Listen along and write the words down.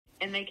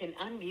and they can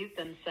unmute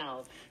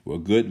themselves. Well,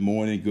 good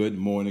morning, good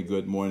morning,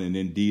 good morning.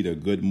 Indeed, a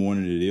good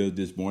morning it is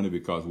this morning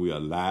because we're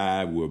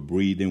alive, we're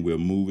breathing, we're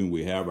moving,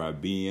 we have our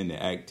being,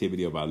 the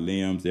activity of our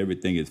limbs.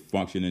 Everything is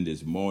functioning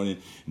this morning.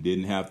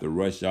 Didn't have to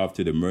rush off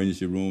to the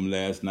emergency room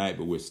last night,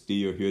 but we're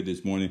still here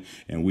this morning.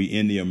 And we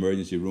in the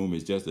emergency room.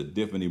 It's just a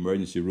different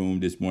emergency room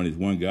this morning.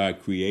 It's one God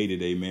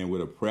created, amen,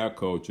 with a prayer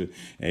culture.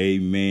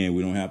 Amen.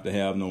 We don't have to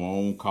have no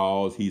own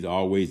calls. He's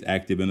always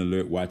active and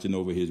alert, watching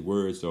over his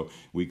word. So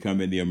we come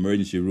in the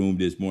emergency room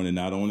this morning,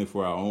 not only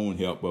for our own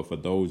help, but for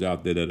those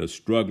out there that are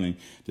struggling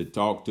to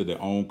talk to the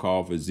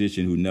on-call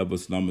physician who never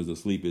slumbers or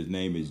sleep. His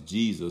name is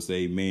Jesus,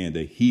 amen,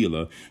 the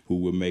healer who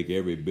will make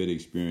every bit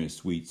experience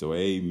sweet. So,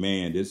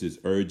 amen, this is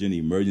urgent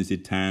emergency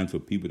times for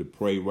people to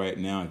pray right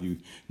now. If you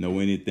know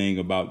anything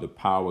about the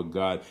power of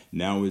God,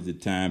 now is the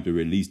time to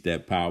release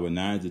that power.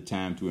 Now is the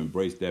time to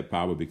embrace that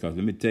power, because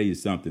let me tell you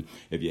something.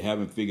 If you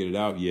haven't figured it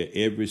out yet,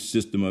 every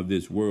system of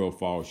this world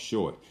falls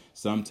short.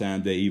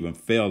 Sometimes they even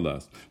fail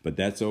us, but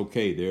that's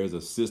okay. There's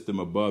a system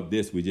above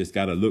this. We just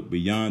got to look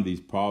beyond these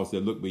problems,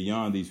 look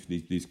beyond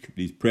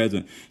these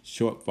present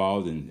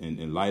shortfalls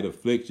and light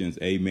afflictions,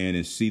 amen,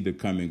 and see the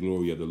coming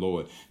glory of the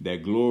Lord.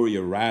 That glory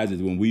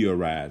arises when we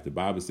arise. The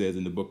Bible says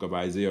in the book of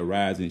Isaiah,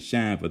 "Rise and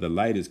shine, for the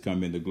light is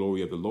come in, the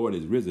glory of the Lord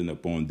is risen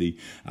upon thee."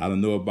 I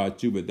don't know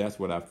about you, but that's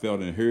what I felt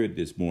and heard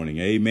this morning,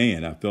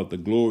 amen. I felt the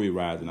glory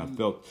rising. I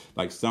felt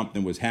like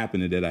something was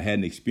happening that I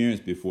hadn't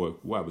experienced before.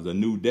 Well, it was a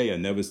new day.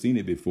 I'd never seen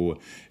it before.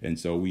 And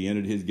so we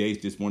entered his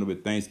gates this morning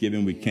with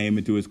thanksgiving. We came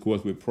into his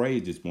courts with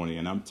praise this morning.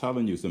 And I'm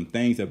telling you, some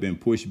things have been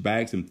pushed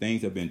back. Some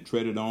things have been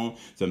treaded on.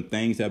 Some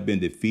things have been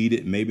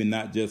defeated. Maybe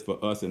not just for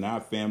us and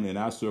our family and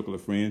our circle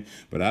of friends.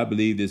 But I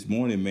believe this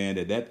morning, man,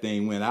 that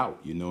thing went out.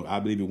 You know, I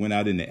believe it went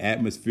out in the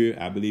atmosphere.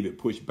 I believe it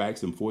pushed back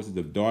some forces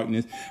of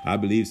darkness. I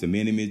believe some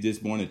enemies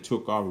this morning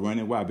took off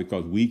running. Why?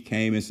 Because we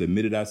came and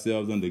submitted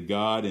ourselves unto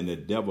God, and the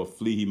devil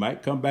flee. He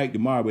might come back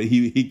tomorrow, but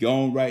he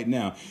gone right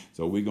now.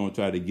 So we're going to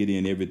try to get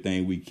in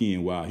everything we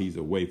can while he's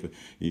away,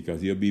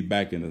 because he'll be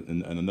back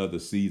in another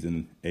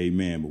season,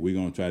 amen. But we're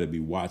going to try to be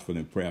watchful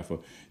and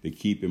prayerful to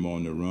keep him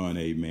on the run,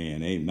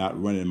 amen.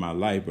 Not running my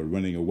life, but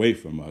running away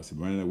from us,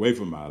 running away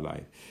from our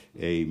life,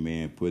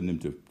 amen. Putting him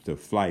to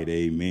flight,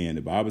 amen.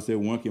 The Bible said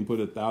one can put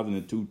 1,000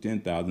 and two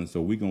 10,000.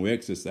 So we're going to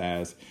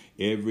exercise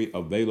every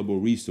available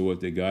resource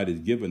that God has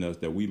given us,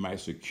 that we might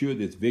secure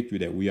this victory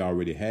that we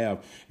already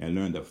have, and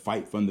learn to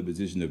fight from the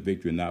position of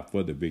victory, not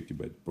for the victory,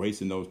 but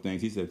bracing those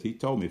things. He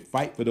told me,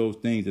 fight for those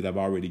things that I've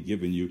already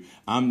given you.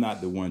 I'm not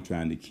the one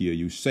trying to kill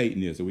you.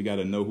 Satan is. So we got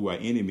to know who our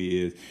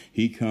enemy is.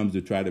 He comes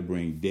to try to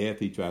bring death.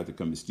 He tries to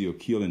come to steal,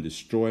 kill, and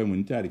destroy. When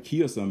you try to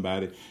kill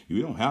somebody,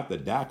 you don't have to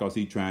die because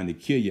he's trying to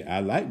kill you.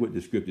 I like what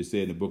the scripture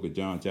said in the book of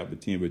John chapter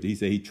 10, verse. He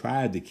said he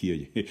tried to kill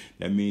you.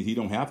 That means he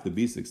don't have to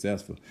be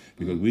successful,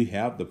 because we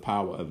have the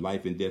power of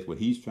life and death. What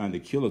he's trying to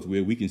kill us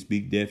with, we can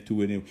speak death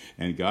to it,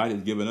 and God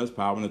has given us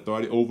power and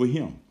authority over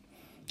him.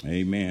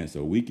 Amen.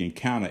 So we can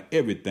counter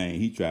everything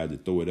he tries to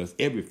throw at us,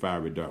 every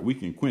fiery dart. We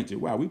can quench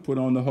it. Wow, we put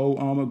on the whole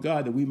armor of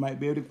God that we might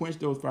be able to quench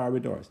those fiery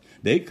darts.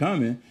 They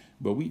coming,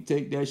 but we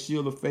take that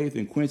shield of faith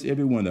and quench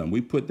every one of them. We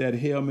put that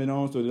helmet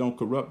on so they don't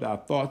corrupt our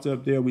thoughts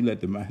up there. We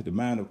let the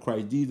mind of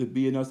Christ Jesus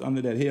be in us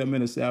under that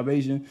helmet of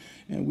salvation.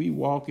 And we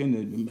walk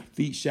in the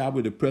feet shod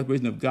with the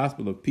preparation of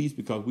gospel of peace,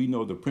 because we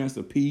know the Prince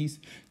of Peace.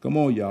 Come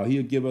on, y'all.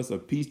 He'll give us a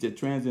peace that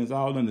transcends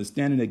all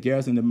understanding, that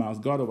garrison the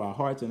mouth guard of our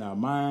hearts and our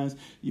minds.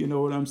 You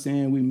know what I'm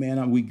saying?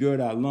 We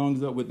gird our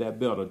lungs up with that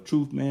belt of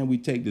truth, man. We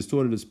take the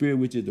sword of the Spirit,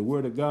 which is the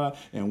word of God,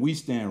 and we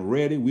stand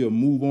ready. We'll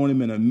move on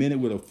him in a minute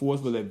with a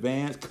forceful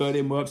advance, cut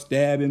him up,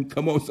 stab him.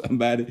 Come on,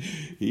 somebody.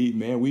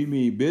 We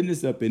mean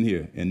business up in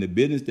here. And the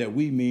business that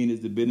we mean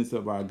is the business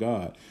of our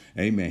God.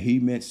 Amen. He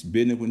meant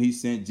business when he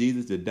sent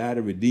Jesus to die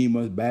to redeem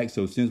us back.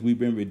 So since we've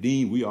been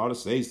redeemed, we ought to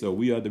say so.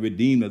 We are the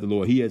redeemed of the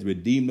Lord. He has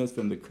redeemed us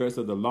from the curse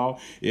of the law.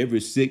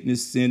 Every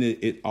sickness, sin,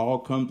 it all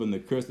comes from the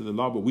curse of the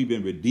law, but we've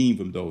been redeemed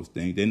from those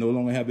things. They no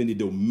longer have any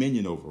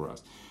dominion over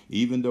us.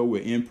 Even though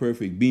we're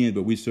imperfect beings,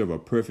 but we serve a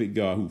perfect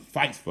God who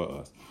fights for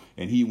us.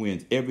 And he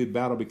wins every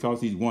battle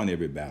because he's won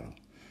every battle.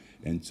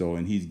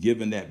 And he's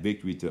given that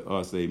victory to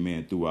us,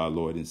 amen, through our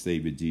Lord and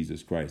Savior,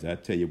 Jesus Christ. I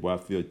tell you, boy, I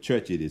feel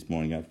churchy this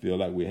morning. I feel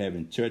like we're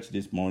having church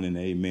this morning,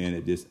 amen,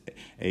 at this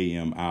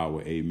a.m.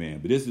 hour, amen.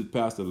 But this is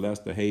Pastor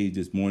Lester Hayes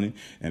this morning,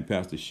 and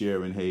Pastor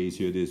Sharon Hayes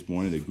here this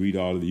morning to greet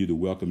all of you, to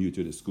welcome you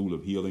to the School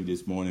of Healing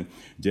this morning.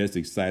 Just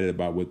excited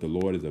about what the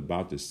Lord is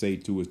about to say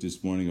to us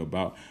this morning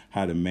about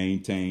how to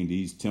maintain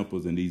these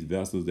temples and these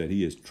vessels that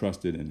he has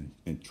trusted and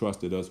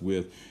entrusted us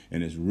with.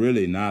 And it's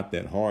really not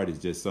that hard. It's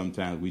just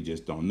sometimes we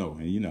just don't know.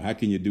 And, how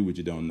can you do what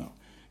you don't know?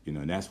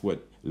 And that's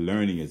what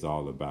learning is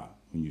all about.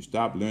 When you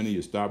stop learning,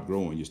 you stop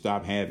growing, you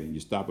stop having, you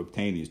stop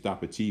obtaining, you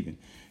stop achieving.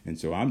 And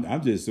so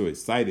I'm just so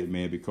excited,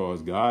 man,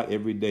 because God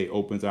every day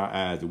opens our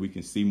eyes that we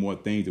can see more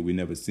things that we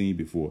never seen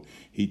before.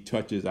 He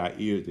touches our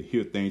ears to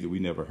hear things that we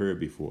never heard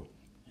before.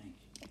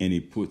 And he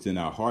puts in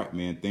our heart,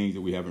 man, things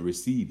that we haven't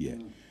received yet.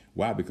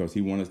 Why? Because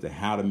he wants us to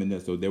hide them in there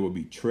so there will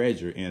be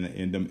treasure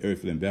in them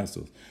earthly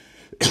vessels.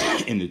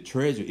 And the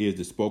treasure is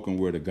the spoken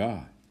word of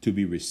God to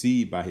be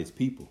received by his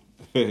people.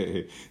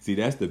 See,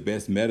 that's the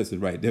best medicine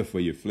right there for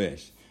your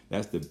flesh.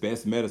 That's the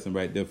best medicine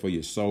right there for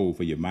your soul,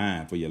 for your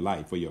mind, for your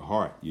life, for your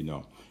heart,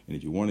 And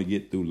if you want to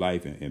get through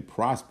life and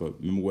prosper,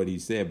 remember what he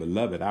said,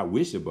 beloved, I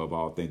wish above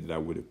all things that I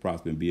would have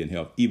prospered and be in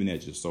health, even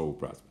as your soul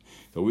prosper.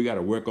 So we got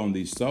to work on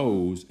these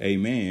souls,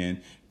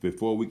 amen,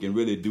 before we can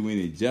really do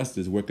any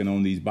justice working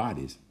on these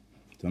bodies.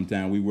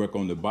 Sometimes we work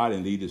on the body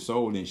and leave the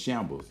soul in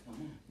shambles.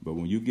 But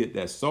when you get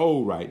that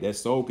soul right, that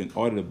soul can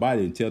order the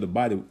body and tell the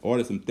body,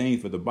 order some things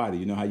for the body.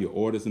 You know how you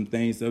order some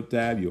things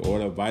sometimes? You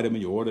order a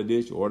vitamin, you order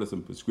this, you order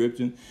some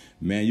prescription.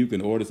 Man, you can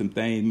order some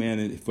things,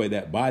 man, for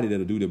that body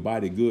that'll do the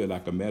body good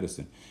like a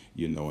medicine.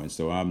 And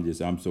so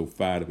I'm so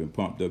fired up and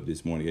pumped up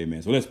this morning,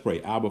 amen. So let's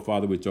pray. Abba,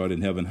 Father, which art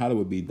in heaven,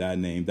 hallowed be thy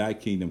name. Thy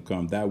kingdom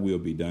come, thy will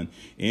be done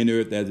in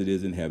earth as it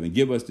is in heaven.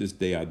 Give us this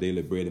day our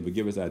daily bread and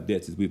forgive us our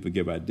debts as we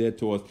forgive our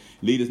debtors.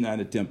 Lead us not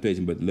into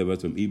temptation, but deliver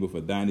us from evil. For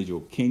thine is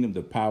your kingdom,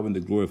 the power, and the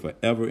glory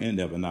forever and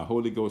ever. Now,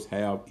 Holy Ghost,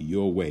 have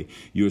your way.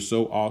 You're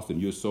so awesome.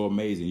 You're so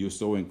amazing. You're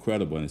so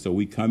incredible. And so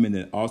we come in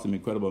the awesome,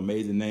 incredible,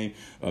 amazing name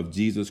of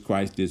Jesus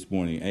Christ this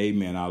morning.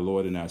 Amen, our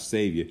Lord and our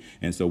Savior.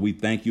 And so we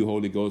thank you,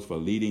 Holy Ghost, for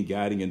leading,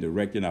 guiding, and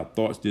directing our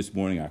thoughts this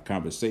morning, our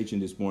conversation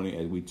this morning,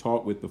 as we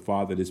talk with the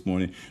Father this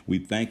morning. We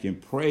thank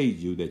and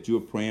praise you that you're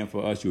praying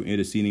for us. You're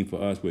interceding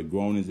for us with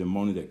groanings and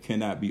moanings that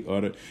cannot be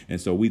uttered. And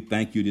so we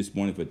thank you this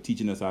morning for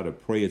teaching us how to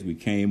pray as we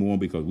came on,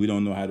 because we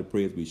don't know how to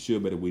pray as we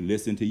should. But if we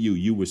listen to you,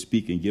 you will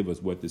speak and give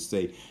us what to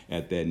say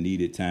at that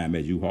needed time,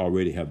 as you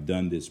already have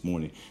done this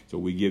morning. So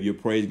we give you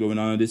praise going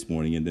on this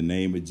morning in the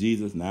name of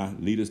Jesus. Now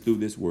lead us through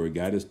this word.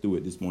 Guide us through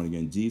it this morning.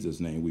 In Jesus'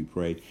 name we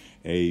pray.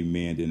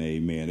 Amen and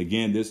amen.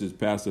 Again, this is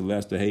Pastor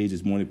Lester Hayes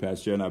this morning.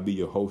 Pastor Sharon, I'll be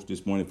your host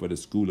this morning for the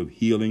School of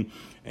Healing.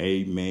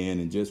 Amen.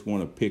 And just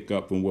want to pick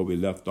up from where we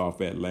left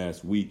off at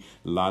last week.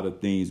 A lot of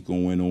things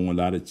going on, a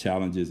lot of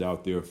challenges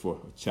out there, for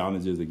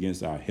challenges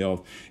against our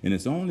health. And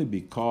it's only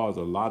because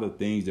a lot of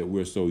things that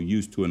we're so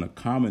used to and are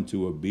common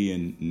to of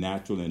being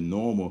natural and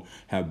normal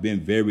have been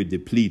very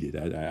depleted.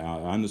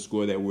 I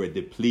underscore that word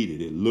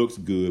depleted. It looks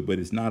good, but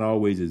it's not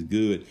always as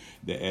good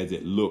as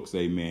it looks.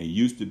 Amen. It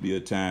used to be a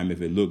time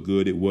if it looked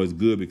good, it was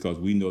good because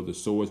we know the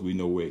source, we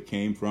know where it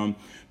came from.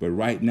 But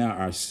right now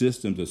our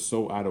systems are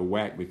so out of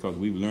whack because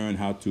we've learned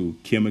how to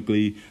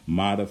chemically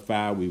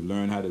modify, we've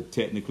learned how to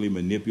technically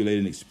manipulate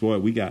and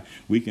exploit.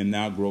 We can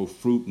now grow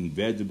fruit and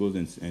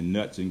vegetables and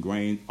nuts and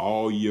grains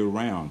all year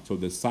round. So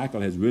the cycle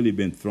has really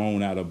been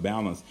thrown out of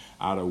balance,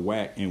 out of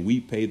whack, and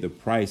we pay the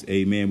price,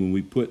 amen, when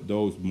we put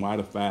those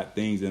modified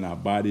things in our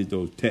bodies,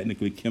 those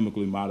technically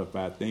chemically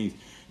modified things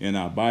in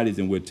our bodies,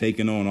 and we're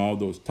taking on all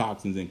those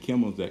toxins and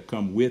chemicals that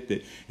come with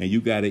it. And you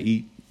got to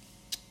eat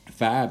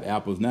 5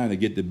 apples now to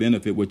get the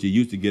benefit what you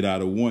used to get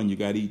out of one. You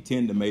got to eat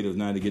 10 tomatoes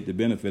now to get the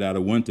benefit out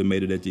of one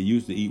tomato that you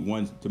used to eat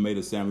one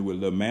tomato sandwich with a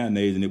little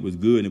mayonnaise, and it was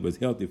good and it was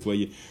healthy for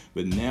you.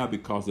 But now,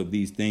 because of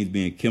these things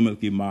being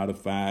chemically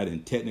modified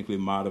and technically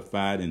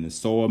modified and the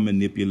soil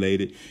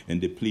manipulated and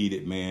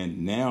depleted,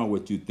 man, now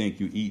what you think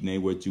you eating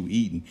ain't what you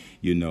eating.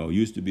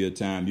 Used to be a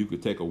time you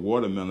could take a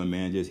watermelon,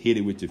 man, just hit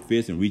it with your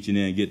fist and reach in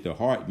there and get the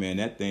heart, man.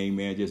 That thing,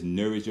 man, just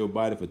nourish your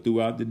body for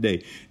throughout the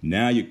day.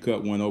 Now you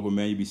cut one over,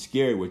 man, you be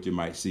scared what you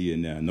might see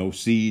in there. No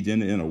seeds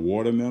in a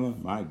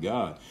watermelon, my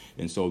God.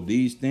 And so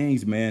these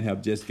things, man,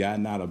 have just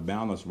gotten out of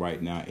balance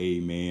right now,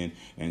 amen.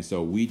 And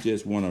so we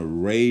just want to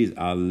raise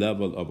our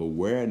level of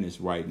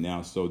awareness right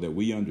now so that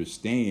we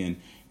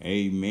understand,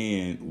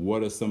 amen,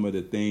 what are some of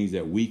the things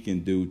that we can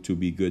do to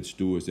be good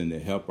stewards and to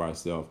help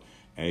ourselves,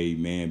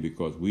 amen,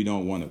 because we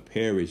don't want to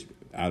perish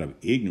out of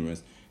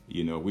ignorance.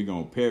 We're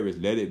going to perish.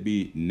 Let it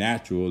be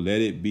natural. Let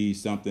it be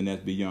something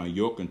that's beyond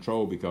your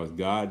control, because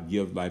God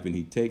gives life and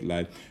he take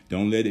life.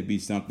 Don't let it be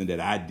something that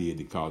I did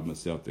to cause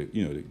myself to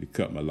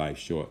cut my life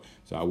short.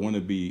 So I want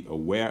to be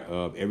aware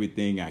of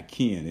everything I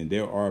can. And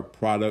there are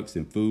products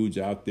and foods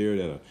out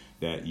there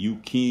that you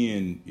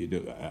can,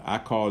 I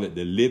call it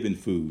the living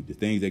food, the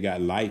things that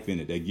got life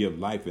in it, that give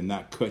life and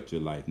not cut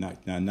your life. Not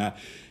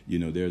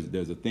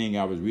there's a thing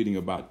I was reading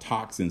about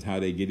toxins, how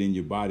they get in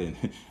your body.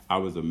 And I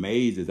was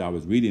amazed as I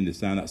was reading to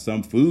find out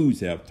some foods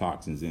have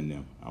toxins in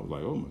them. I was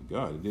like, oh my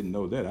God, I didn't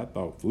know that. I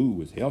thought food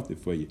was healthy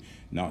for you.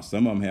 Now,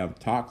 some of them have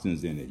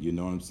toxins in it. You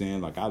know what I'm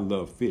saying? Like, I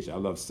love fish. I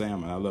love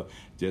salmon.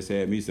 Just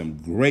had me some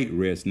great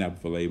red snapper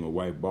filet. My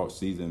wife bought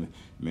season.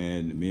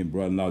 Man, me and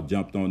brother-in-law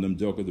jumped on them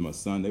jokers and my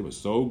son. They were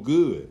so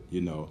good,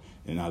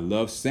 And I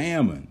love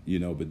salmon,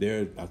 but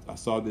I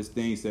saw this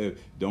thing say,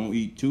 don't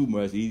eat too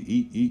much.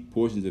 Eat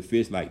portions of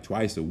fish like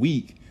twice a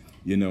week.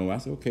 I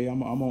said, okay,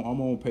 I'm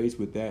on pace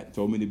with that.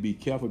 Told me to be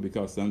careful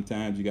because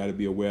sometimes you got to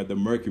be aware of the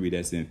mercury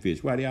that's in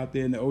fish. Why they out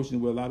there in the ocean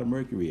with a lot of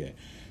mercury at?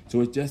 So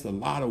it's just a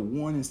lot of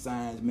warning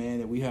signs, man,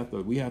 that we have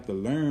to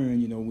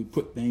learn. When we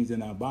put things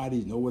in our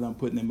bodies, know what I'm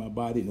putting in my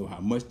body, know how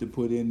much to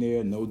put in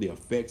there, know the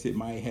effects it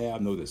might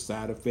have, know the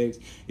side effects.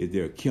 Is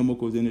there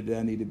chemicals in it that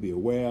I need to be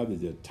aware of?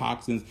 Is there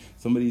toxins?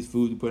 Some of these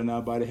foods we put in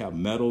our body have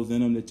metals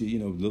in them that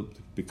look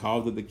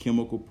because of the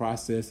chemical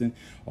processing.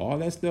 All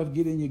that stuff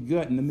get in your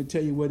gut, and let me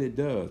tell you what it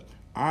does.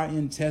 Our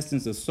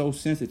intestines are so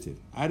sensitive.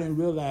 I didn't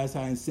realize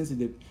how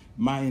insensitive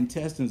my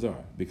intestines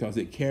are, because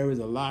it carries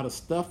a lot of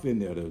stuff in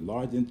there. The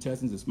large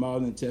intestines, the small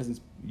intestines,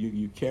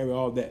 you carry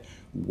all that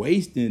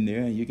waste in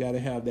there, and you got to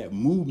have that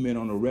movement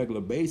on a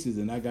regular basis.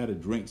 And I got to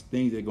drink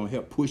things that are going to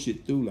help push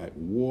it through, like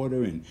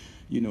water, and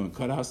and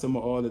cut out some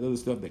of all that other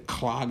stuff that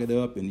clog it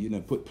up,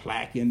 and put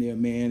plaque in there,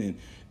 man,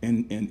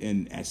 and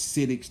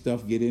acidic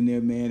stuff get in there,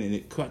 man, and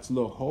it cuts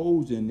little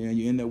holes in there, and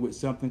you end up with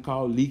something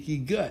called leaky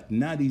gut.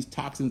 Now these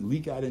toxins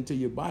leak out into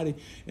your body,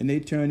 and they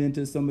turn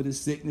into some of the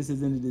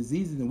sicknesses and the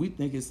diseases, and we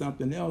think it's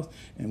something else,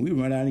 and we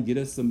run out and get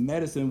us some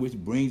medicine which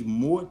brings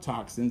more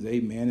toxins,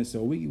 amen. And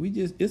so we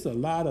just, it's a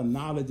lot of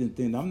knowledge and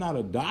things. I'm not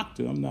a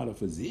doctor, I'm not a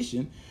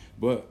physician,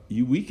 but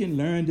we can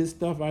learn this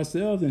stuff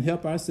ourselves and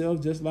help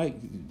ourselves. Just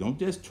like, don't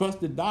just trust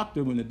the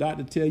doctor. When the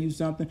doctor tell you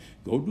something,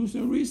 go do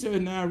some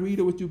research now,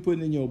 read what you're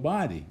putting in your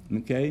body,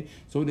 okay?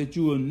 So that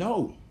you will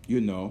know,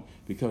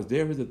 because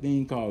there is a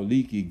thing called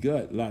leaky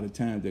gut a lot of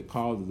times that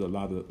causes a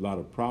lot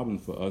of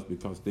problems for us,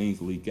 because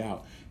things leak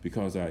out,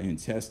 because our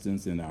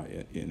intestines and our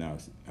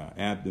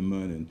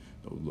abdomen and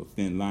those little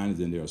thin linings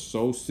in there are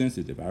so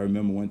sensitive. I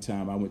remember one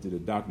time I went to the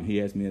doctor, and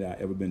he asked me if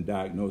I ever been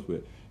diagnosed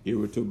with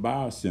irritable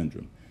bowel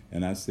syndrome.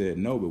 And I said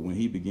no, but when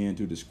he began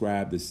to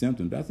describe the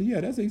symptoms, I said,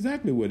 yeah, that's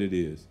exactly what it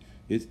is.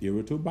 It's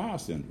irritable bowel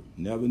syndrome.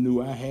 Never knew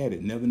I had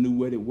it, never knew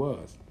what it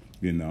was,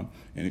 and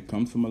it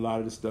comes from a lot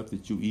of the stuff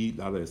that you eat,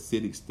 a lot of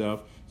acidic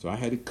stuff. So I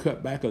had to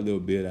cut back a little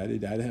bit.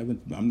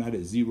 I'm not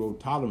at zero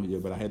tolerance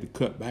yet, but I had to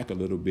cut back a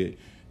little bit,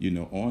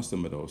 on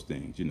some of those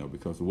things,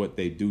 because of what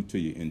they do to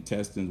your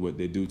intestines, what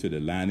they do to the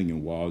lining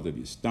and walls of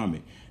your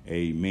stomach.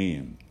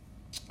 Amen.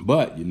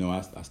 But,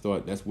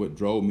 that's what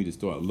drove me to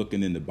start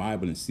looking in the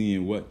Bible and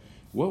seeing what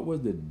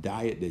was the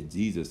diet that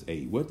Jesus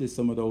ate? What did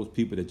some of those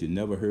people that you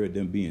never heard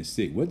them being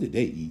sick, what did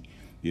they eat?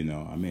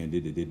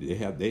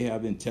 Did they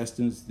have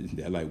intestines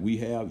like we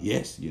have?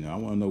 Yes. I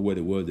want to know what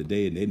it was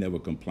today, and they never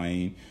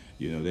complained.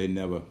 They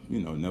never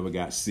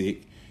got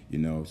sick.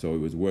 So it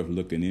was worth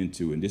looking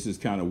into. And this is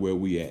kind of where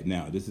we at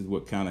now. This is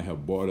what kind of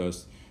have brought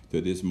us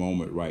to this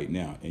moment right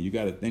now. And you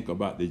got to think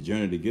about the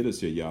journey to get us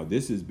here, y'all.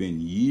 This has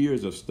been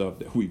years of stuff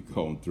that we've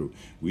gone through.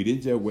 We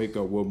didn't just wake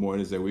up one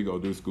morning and say, we're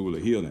going to do School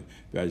of Healing.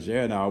 Because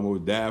Sharon and I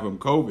almost died from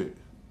COVID.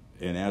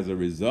 And as a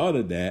result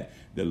of that,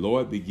 the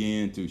Lord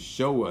began to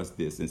show us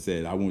this and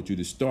said, I want you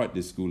to start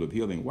this School of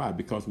Healing. Why?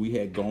 Because we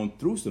had gone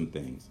through some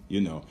things,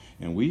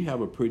 and we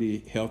have a pretty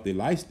healthy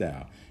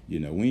lifestyle.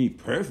 We ain't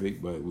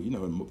perfect, but,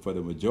 for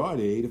the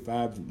majority,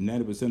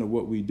 85-90% of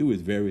what we do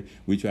is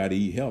we try to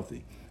eat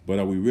healthy. But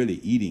are we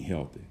really eating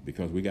healthy?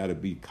 Because we got to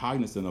be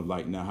cognizant of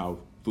now how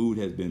food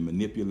has been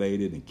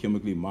manipulated and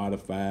chemically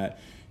modified.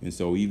 And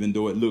so even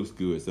though it looks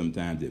good,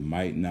 sometimes it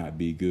might not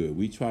be good.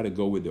 We try to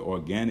go with the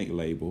organic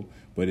label,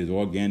 but is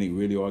organic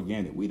really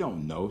organic? We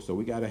don't know. So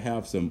we got to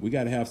have some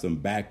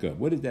backup.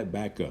 What is that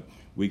backup?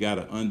 We got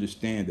to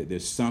understand that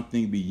there's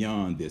something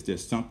beyond this.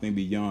 There's something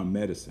beyond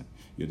medicine.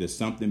 There's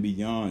something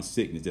beyond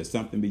sickness. There's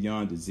something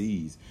beyond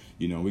disease.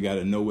 We got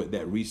to know what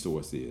that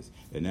resource is.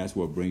 And that's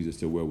what brings us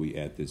to where we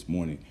at this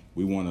morning.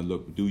 We want to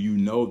look, do you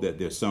know that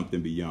there's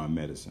something beyond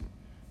medicine?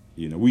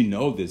 We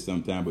know this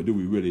sometimes, but do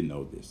we really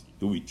know this?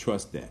 Do we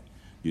trust that?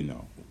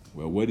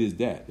 Well, what is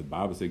that? The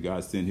Bible said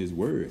God sent his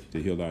word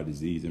to heal our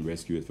disease and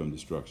rescue us from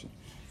destruction.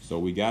 So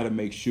we got to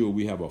make sure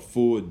we have a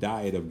full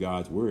diet of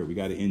God's word. We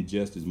got to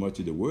ingest as much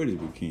of the word as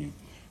we can,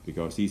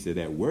 because he said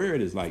that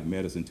word is like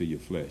medicine to your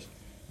flesh,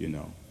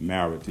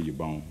 marrow to your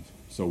bones.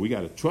 So we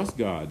got to trust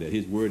God that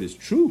his word is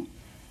true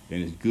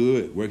and it's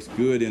good, works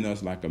good in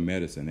us like a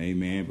medicine.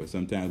 Amen. But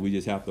sometimes we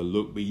just have to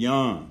look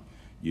beyond,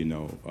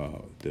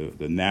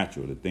 the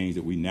natural, the things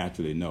that we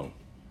naturally know,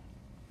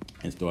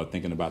 and start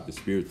thinking about the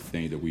spiritual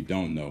things that we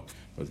don't know,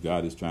 because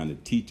God is trying to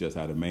teach us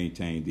how to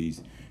maintain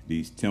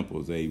these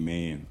temples.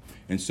 Amen.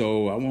 And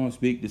so I want to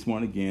speak this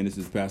morning again. This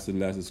is Pastor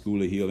Lasseter,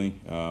 School of Healing.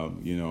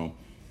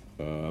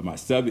 My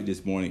subject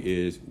this morning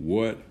is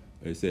we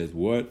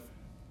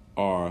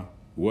are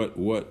what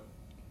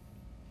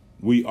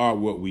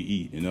we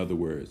eat. In other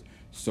words,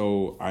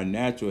 so our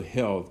natural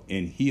health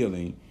and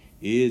healing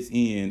is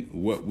in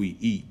what we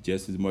eat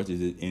just as much as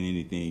in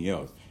anything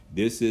else.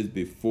 This is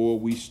before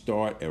we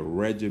start a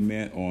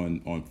regimen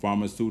on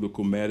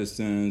pharmaceutical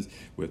medicines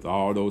with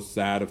all those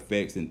side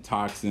effects and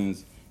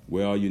toxins.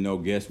 Well,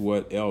 guess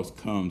what else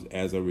comes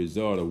as a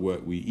result of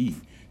what we eat?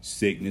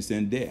 Sickness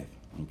and death.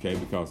 Okay,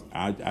 because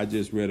I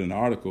just read an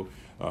article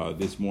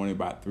this morning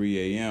about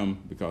 3 a.m.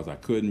 because I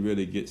couldn't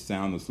really get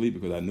sound asleep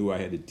because I knew I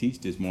had to teach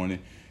this morning.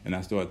 And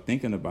I started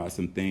thinking about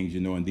some things,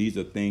 and these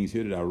are things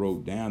here that I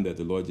wrote down that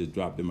the Lord just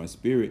dropped in my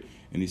spirit.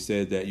 And he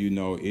said that,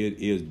 it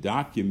is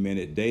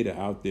documented data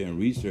out there and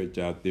research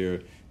out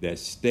there that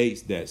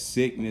states that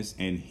sickness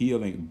and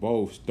healing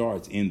both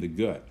starts in the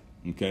gut.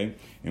 Okay.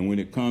 And when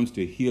it comes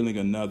to healing,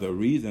 another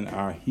reason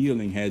our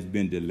healing has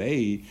been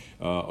delayed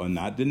or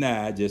not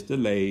denied, just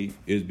delayed,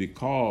 is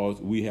because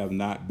we have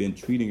not been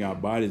treating our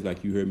bodies,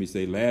 like you heard me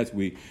say last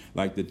week,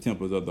 like the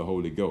temples of the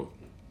Holy Ghost.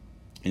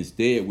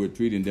 Instead, we're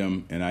treating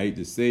them, and I hate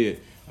to say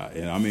it,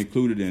 and I'm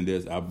included in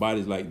this, our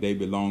bodies like they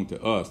belong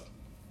to us,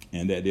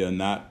 and that they're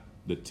not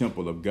the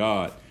temple of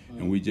God.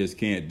 and we just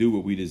can't do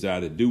what we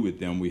desire to do with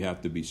them. We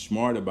have to be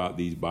smart about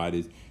these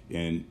bodies,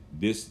 and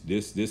this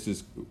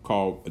is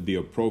called the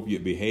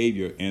appropriate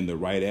behavior and the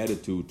right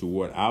attitude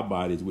toward our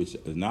bodies, which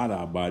is not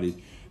our bodies.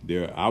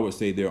 I would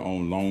say they're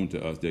on loan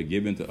to us. They're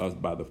given to us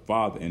by the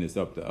Father, and it's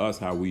up to us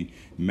how we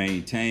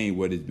maintain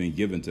what has been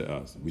given to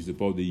us. We're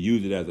supposed to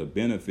use it as a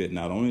benefit,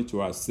 not only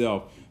to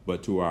ourselves,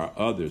 but to our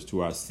others,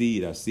 to our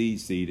seed,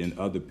 and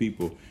other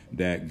people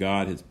that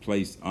God has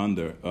placed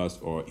under us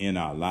or in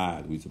our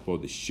lives. We're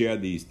supposed to share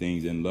these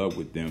things in love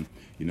with them,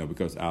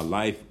 because our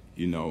life,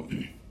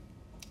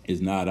 is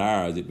not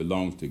ours. It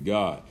belongs to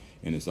God.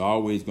 And it's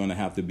always going to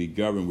have to be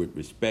governed with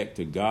respect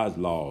to God's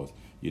laws.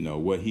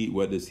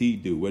 What does he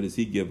do? What does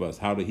he give us?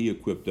 How did he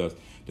equip us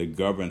to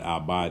govern our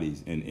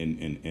bodies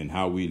and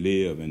how we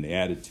live, and the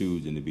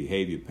attitudes and the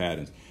behavior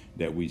patterns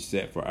that we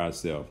set for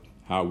ourselves?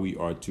 How we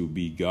are to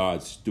be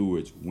God's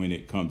stewards when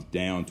it comes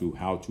down to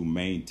how to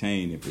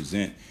maintain and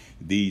present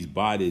these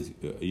bodies,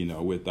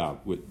 with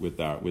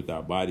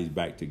our bodies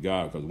back to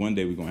God. Because one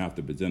day we're going to have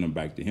to present them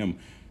back to him.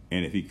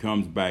 And if he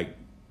comes back,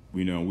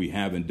 we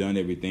haven't done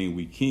everything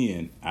we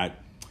can,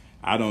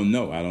 I don't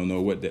know. I don't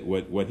know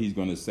what he's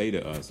going to say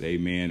to us.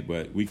 Amen.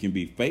 But we can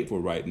be faithful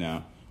right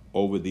now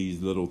over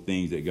these little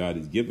things that God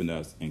has given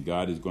us, and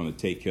God is going to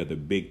take care of the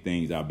big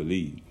things, I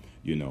believe.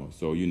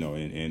 So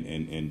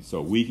and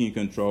so we can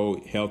control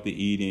healthy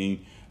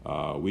eating.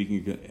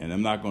 And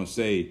I'm not going to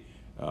say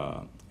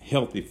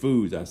healthy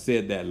foods. I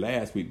said that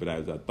last week, but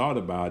as I thought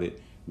about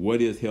it,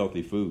 what is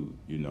healthy food?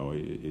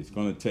 It's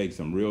going to take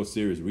some real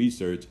serious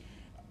research.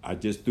 I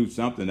just threw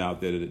something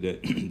out there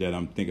that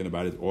I'm thinking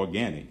about is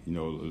organic.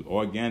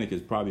 Organic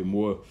is probably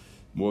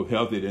more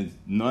healthy than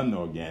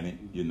non-organic.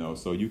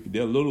 So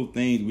there are little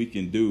things we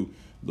can do,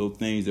 little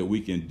things that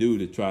we can do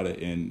to try to.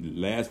 And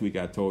last week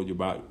I told you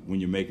about when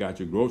you make out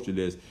your grocery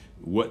list,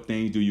 what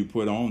things do you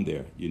put on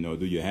there?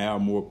 Do you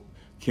have more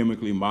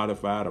chemically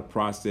modified or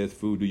processed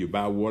food? Do you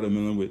buy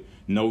watermelon with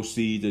no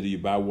seeds, or do you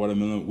buy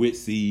watermelon with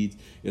seeds?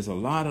 It's a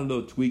lot of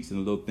little tweaks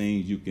and little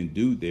things you can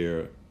do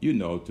there,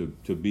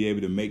 to be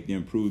able to make the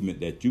improvement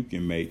that you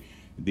can make.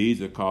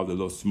 These are called the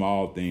little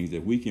small things.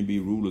 If we can be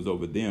rulers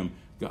over them,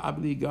 I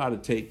believe God will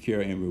take care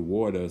and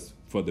reward us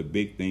for the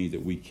big things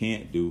that we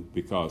can't do,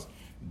 because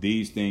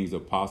these things are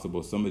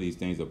possible. Some of these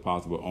things are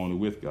possible only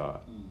with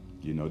God.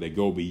 They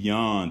go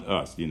beyond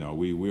us. We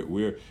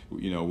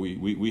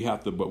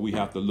have to, but we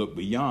have to look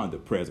beyond the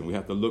present. We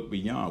have to look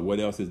beyond what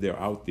else is there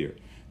out there.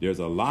 There's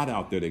a lot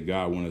out there that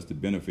God wants us to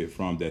benefit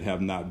from that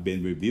have not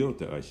been revealed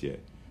to us yet.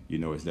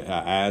 It's that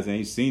our eyes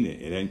ain't seen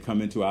it. It ain't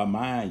come into our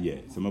mind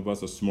yet. Some of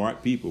us are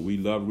smart people. We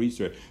love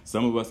research.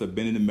 Some of us have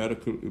been in the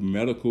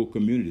medical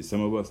community. Some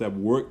of us have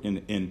worked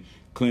in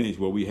clinics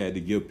where we had to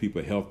give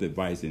people health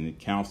advice and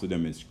counsel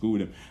them and school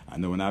them. I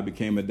know when I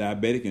became a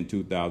diabetic in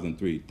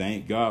 2003,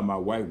 thank God my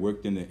wife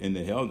worked in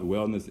the health and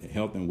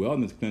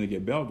wellness clinic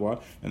at Belvoir,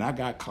 and I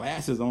got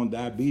classes on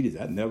diabetes.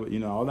 I never,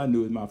 all I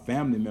knew is my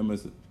family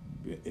members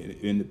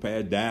in the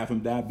past died from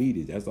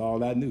diabetes. That's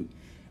all I knew.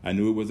 I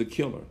knew it was a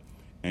killer.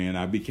 And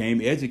I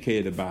became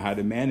educated about how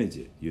to manage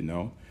it,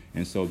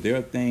 And so there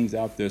are things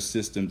out there,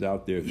 systems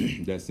out there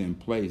that's in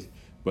place.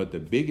 But the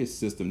biggest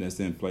system that's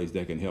in place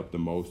that can help the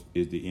most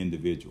is the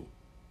individual.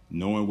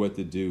 Knowing what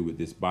to do with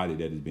this body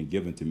that has been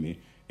given to me,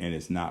 and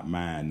it's not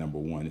mine, number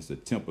one. It's a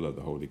temple of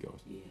the Holy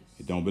Ghost. Yes.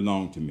 It don't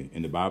belong to me.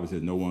 And the Bible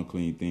says no one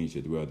clean thing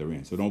should dwell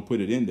therein. So don't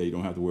put it in there. You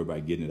don't have to worry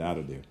about getting it out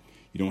of there.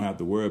 You don't have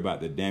to worry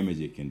about the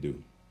damage it can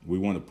do. We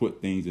want to put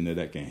things in there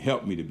that can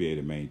help me to be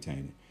able to maintain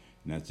it.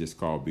 And that's just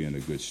called being a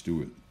good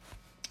steward.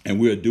 And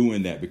we're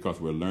doing that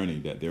because we're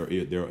learning that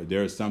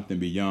there is something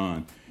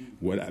beyond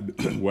what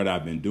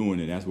I've been doing,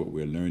 and that's what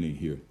we're learning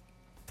here.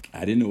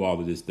 I didn't know all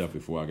of this stuff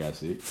before I got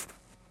sick,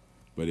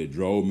 but it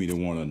drove me to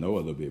want to know a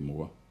little bit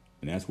more,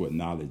 and that's what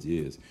knowledge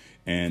is.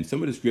 And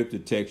some of the scripture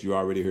texts you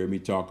already heard me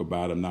talk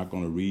about. I'm not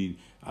going to read.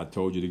 I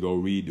told you to go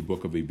read the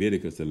book of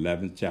Leviticus,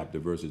 11th chapter,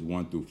 verses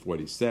 1 through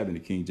 47, the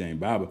King James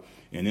Bible.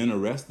 And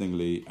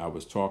interestingly, I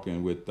was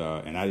talking with,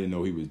 and I didn't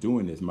know he was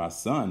doing this, my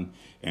son,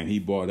 and he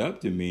brought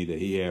up to me that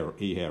he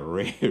had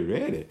read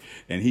it,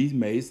 and he's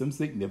made some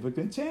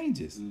significant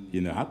changes.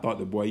 I thought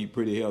the boy, he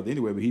pretty healthy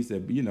anyway, but he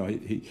said,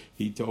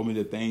 he told me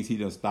the things he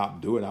done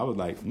stopped doing. I was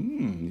like,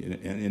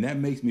 and that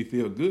makes me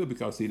feel good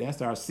because, see,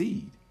 that's our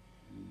seed.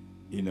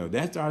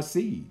 That's our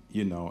seed,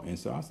 and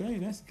so I say, hey,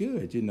 that's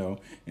good,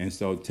 and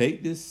so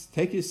take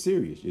it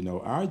serious.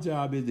 Our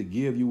job is to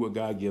give you what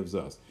God gives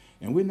us,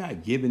 and we're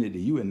not giving it to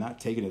you and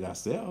not taking it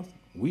ourselves.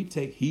 We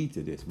take heed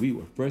to this. We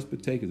were first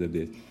partakers of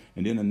this.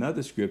 And then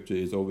another scripture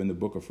is over in the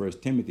book of 1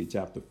 Timothy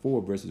chapter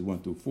 4, verses 1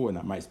 through 4, and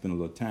I might spend a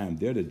little time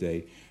there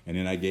today. And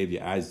then I gave you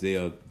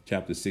Isaiah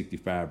chapter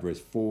 65, verse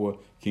 4,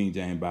 King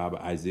James Bible,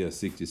 Isaiah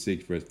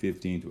 66, verse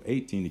 15 to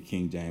 18, the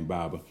King James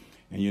Bible.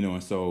 And,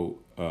 and so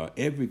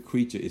every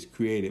creature is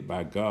created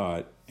by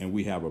God, and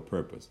we have a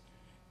purpose.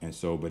 And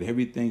so, but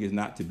everything is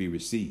not to be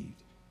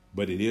received,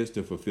 but it is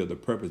to fulfill the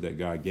purpose that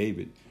God gave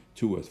it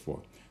to us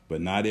for. but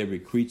not every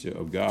creature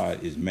of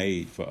God is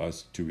made for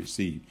us to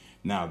receive.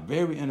 Now, a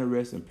very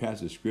interesting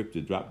passage of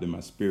scripture dropped in my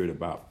spirit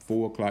about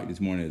 4 o'clock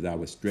this morning as I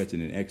was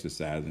stretching and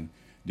exercising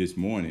this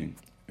morning,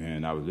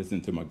 and I was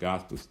listening to my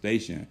gospel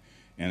station,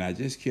 and I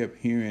just kept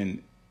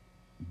hearing,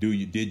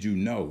 did you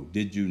know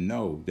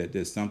that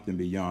there's something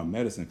beyond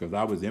medicine? Because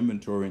I was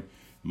inventorying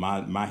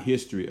my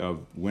history of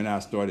when I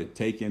started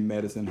taking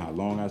medicine, how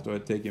long I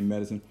started taking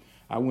medicine.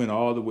 I went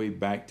all the way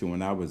back to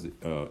when I was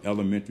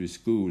elementary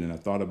school, and I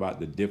thought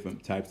about the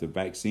different types of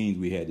vaccines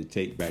we had to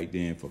take back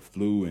then for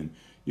flu and,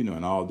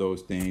 and all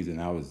those things.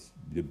 And I was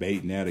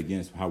debating that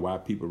against why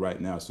people right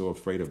now are so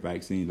afraid of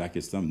vaccines, like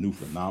it's some new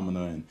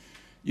phenomena, and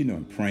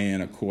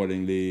praying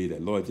accordingly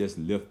that Lord just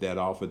lift that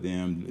off of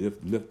them,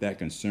 lift that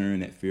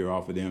concern, that fear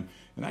off of them.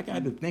 And I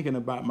got to thinking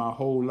about my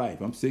whole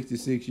life. I'm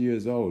 66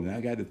 years old, and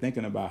I got to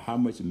thinking about how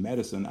much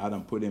medicine I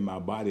done put in my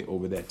body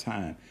over that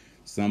time.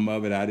 Some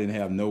of it I didn't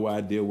have no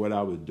idea what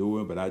I was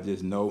doing, but I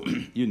just know,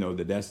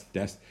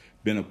 that's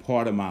been a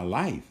part of my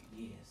life.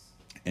 Yes.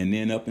 And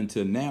then up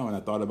until now, and I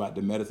thought about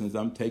the medicines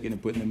I'm taking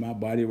and putting in my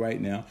body right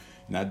now,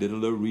 and I did a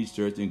little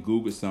research and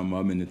Googled some of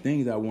them, and the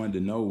things I wanted to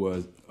know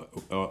was,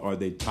 are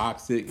they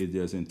toxic? Is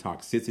there some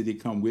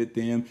toxicity come with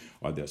them?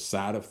 Are there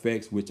side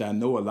effects? Which I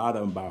know a lot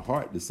of them by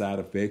heart, the side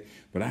effects,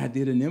 but I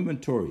did an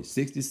inventory,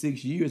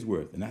 66 years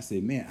worth, and I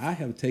said, man, I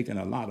have taken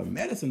a lot of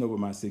medicine over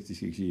my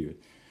 66 years.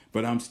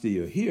 But I'm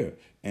still here.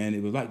 And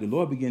it was like the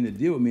Lord began to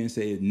deal with me and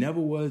say, it never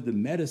was the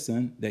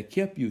medicine that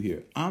kept you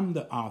here. I'm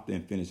the author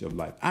and finisher of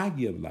life. I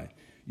give life,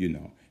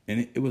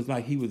 And it was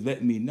like he was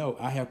letting me know,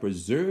 I have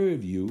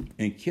preserved you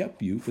and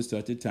kept you for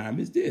such a time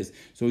as this.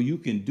 So you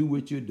can do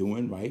what you're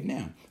doing right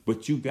now.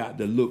 But you got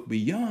to look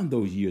beyond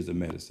those years of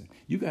medicine.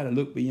 You got to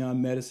look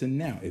beyond medicine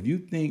now. If you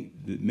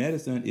think that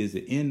medicine is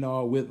the end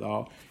all with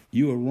all,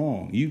 you are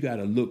wrong. You got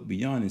to look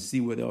beyond and see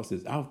what else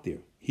is out there.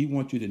 He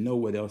wants you to know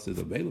what else is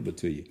available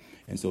to you.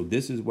 And so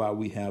this is why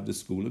we have the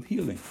school of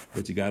healing,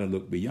 but you got to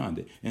look beyond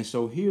it. And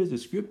so here's the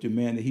scripture,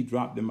 man, that he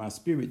dropped in my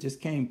spirit,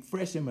 just came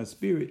fresh in my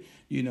spirit.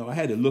 I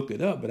had to look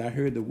it up, but I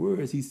heard the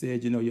words. He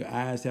said, your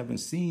eyes haven't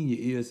seen, your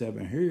ears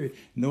haven't heard,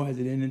 nor has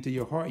it entered into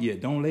your heart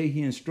yet. Don't lay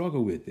here and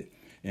struggle with it.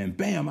 And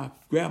bam, I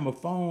grabbed my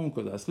phone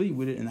because I sleep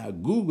with it, and I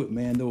Googled,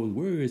 man, those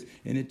words,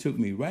 and it took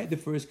me right to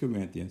 1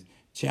 Corinthians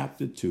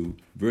chapter 2,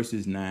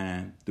 verses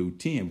 9 through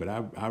 10. But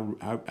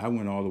I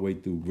went all the way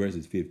through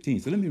verses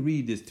 15. So let me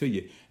read this to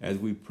you as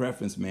we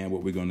preference, man,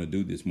 what we're going to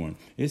do this morning.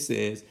 It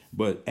says,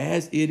 but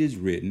as it is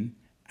written,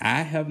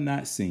 I have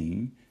not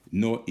seen,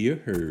 nor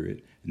ear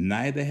heard,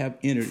 neither have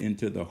entered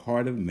into the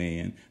heart of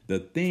man the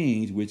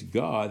things which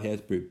God has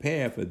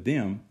prepared for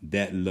them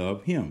that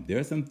love him. There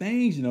are some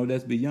things,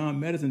 that's beyond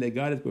medicine that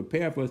God has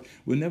prepared for us.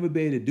 We'll never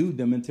be able to do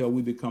them until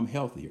we become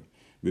healthier.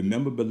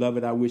 Remember,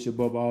 beloved, I wish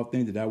above all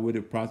things that I would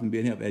have prospered and be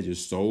in health as your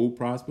soul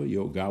prosper.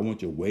 God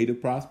wants your way to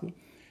prosper. It's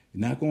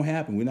not going to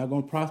happen. We're not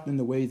going to prosper in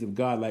the ways of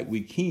God like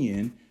we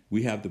can.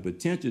 We have the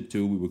potential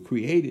to. We were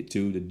created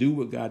to do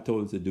what God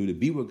told us to do, to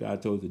be what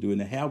God told us to do,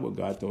 and to have what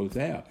God told us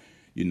to have.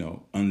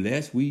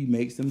 Unless we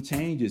make some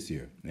changes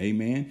here.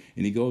 Amen.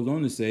 And he goes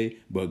on to say,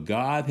 but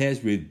God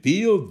has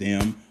revealed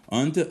them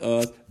unto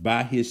us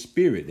by his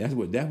Spirit. That's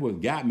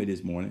what got me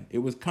this morning. It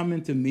was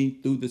coming to me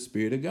through the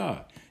Spirit of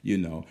God.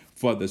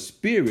 For the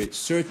Spirit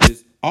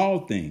searches all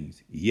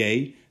things,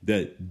 yea,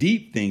 the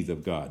deep things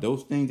of God,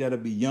 those things that are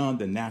beyond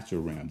the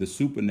natural realm, the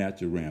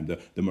supernatural realm,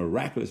 the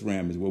miraculous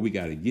realm is where we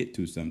got to get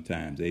to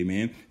sometimes.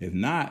 Amen. If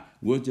not,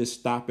 we'll just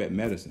stop at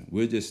medicine.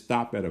 We'll just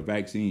stop at a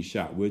vaccine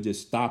shot. We'll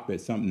just stop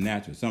at something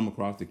natural, something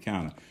across the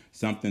counter,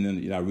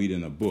 something I read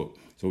in a book.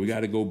 So we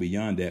got to go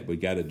beyond that, but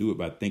got to do it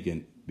by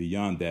thinking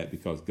beyond that,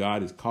 because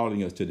God is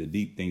calling us to the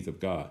deep things of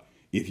God.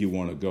 If you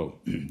want to go,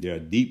 there are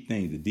deep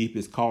things. The deep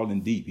is calling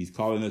deep. He's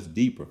calling us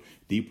deeper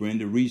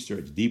into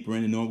research, deeper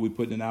into knowing what we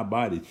put in our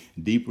bodies,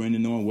 deeper into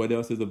knowing what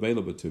else is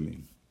available to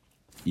me.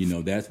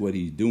 That's what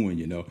he's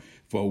doing,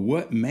 For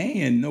what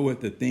man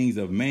knoweth the things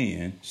of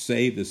man,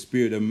 save the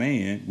spirit of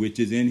man, which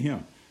is in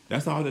him.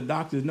 That's all the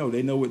doctors know.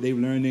 They know what they've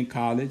learned in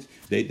college.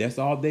 That's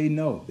all they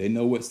know. They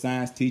know what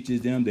science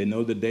teaches them. They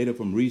know the data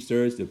from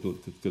research, the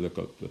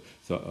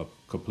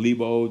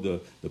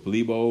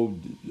placebo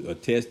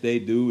test they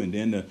do, and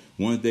then the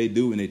ones they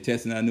do when they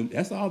testing out new.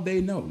 That's all they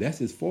know.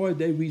 That's as far as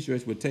their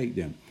research would take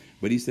them.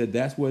 But he said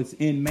that's what's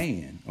in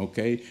man,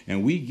 okay?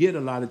 And we get a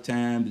lot of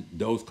times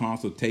those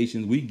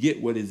consultations. We get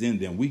what is in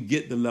them. We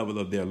get the level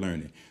of their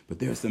learning. But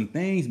there are some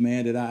things,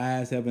 man, that our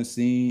eyes haven't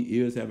seen,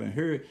 ears haven't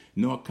heard,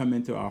 nor come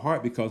into our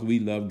heart because we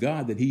love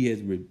God that he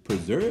has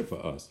preserved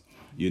for us.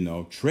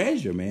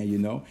 Treasure, man,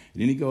 And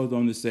then he goes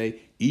on to say,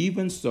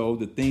 even so,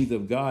 the things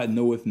of God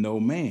knoweth no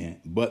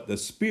man, but the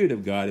Spirit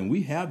of God. And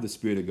we have the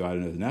Spirit of God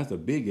in us. And that's a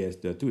big ass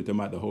stuff, too. We're talking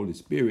about the Holy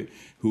Spirit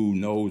who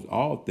knows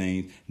all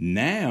things.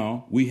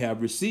 Now we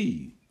have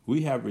received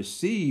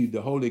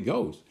the Holy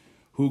Ghost,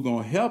 who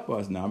going to help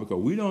us now,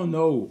 because we don't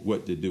know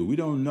what to do. We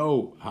don't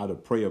know how to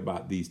pray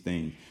about these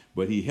things.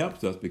 But he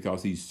helps us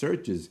because he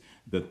searches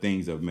the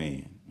things of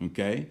man,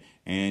 okay?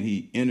 and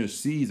he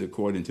intercedes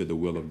according to the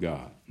will of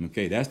God.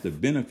 Okay, that's the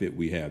benefit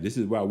we have. This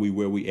is why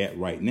where we at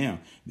right now.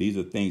 These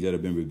are things that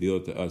have been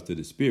revealed to us to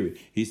the Spirit.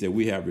 He said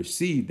we have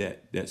received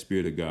that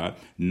Spirit of God,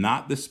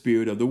 not the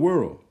spirit of the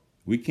world.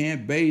 We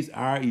can't base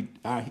our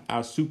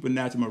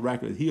supernatural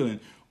miraculous healing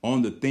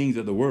on the things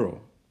of the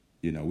world.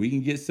 You know, we can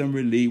get some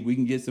relief, we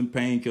can get some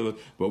painkillers,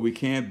 but we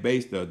can't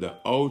base the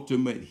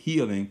ultimate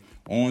healing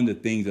on the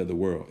things of the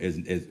world.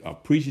 As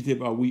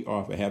appreciative as we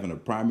are for having a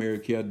primary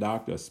care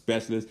doctor, a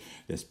specialist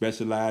that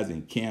specializes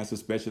in cancer,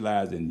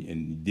 specializes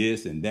in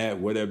this and that,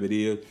 whatever it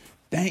is,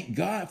 thank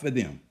God for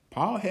them.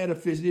 Paul had a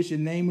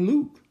physician named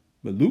Luke.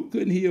 But Luke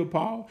couldn't heal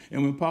Paul.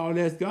 And when Paul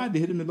asked God to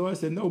hit him, the Lord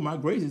said, no, my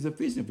grace is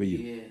sufficient for you.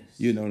 Yes.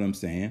 You know what I'm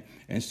saying?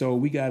 And so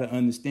we got to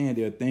understand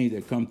there are things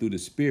that come through the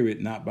Spirit,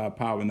 not by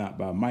power, not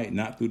by might,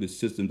 not through the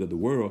systems of the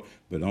world,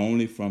 but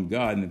only from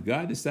God. And if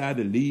God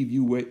decided to leave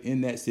you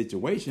in that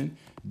situation,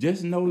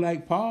 just know,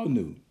 like Paul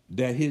knew,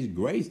 that his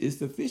grace is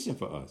sufficient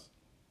for us,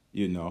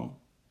 you know.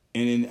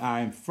 And in our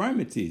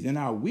infirmities, in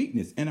our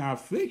weakness, in our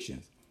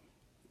afflictions,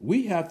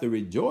 we have to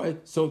rejoice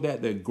so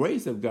that the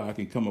grace of God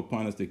can come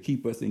upon us to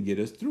keep us and get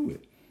us through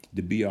it,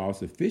 to be all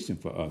sufficient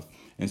for us.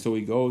 And so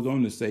he goes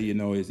on to say, you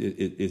know,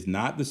 it's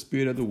not the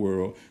spirit of the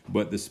world,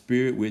 but the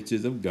spirit which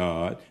is of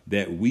God,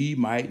 that we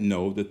might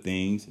know the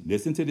things,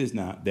 listen to this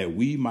now, that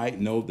we might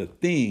know the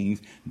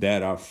things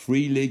that are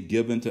freely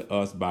given to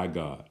us by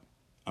God.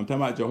 I'm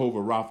talking about Jehovah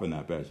Rapha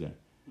now, Pastor.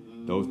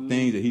 Those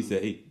things that he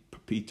said,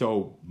 he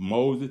told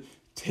Moses,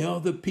 tell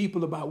the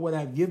people about what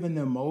I've given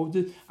them,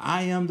 Moses.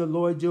 I am the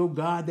Lord your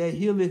God that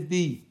healeth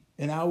thee,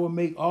 and I will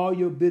make all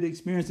your bitter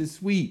experiences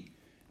sweet.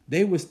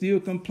 They were still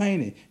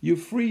complaining. You're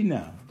free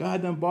now.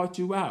 God done brought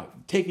you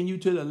out, taking you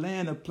to the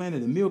land of plenty,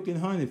 the milk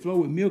and honey, flow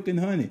with milk and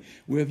honey,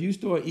 where if you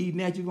start eating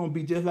that, you're going to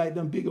be just like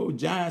them big old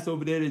giants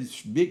over there,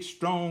 these big,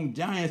 strong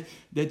giants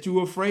that you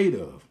were afraid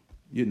of.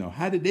 You know,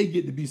 how did they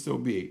get to be so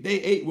big?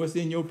 They ate what's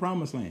in your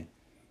promised land,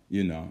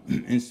 you know,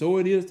 and so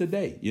it is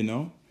today, you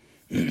know.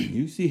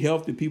 You see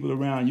healthy people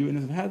around you, and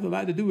it has a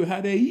lot to do with how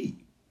they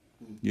eat.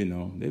 You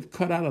know, they've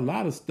cut out a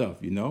lot of stuff,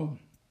 you know,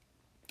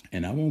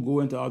 and I won't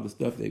go into all the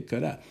stuff they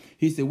cut out.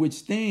 He said, which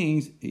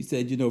things, he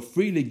said, you know,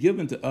 freely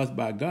given to us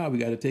by God, we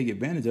got to take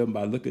advantage of them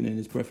by looking in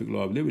his perfect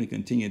law of liberty and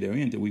continue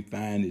therein until we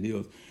find it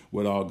is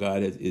what all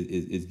God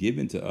is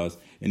given to us.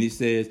 And he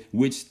says,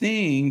 which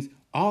things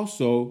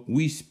also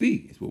we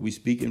speak. It's what we're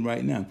speaking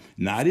right now.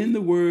 Not in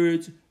the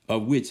words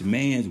of which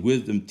man's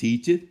wisdom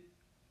teacheth,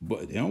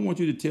 but they don't want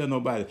you to tell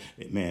nobody,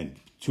 man,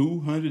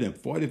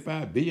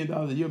 $245 billion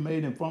a year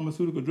made in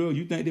pharmaceutical drugs.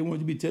 You think they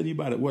want you to be telling you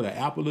about what an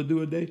apple will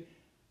do a day?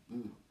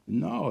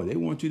 No, they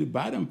want you to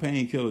buy them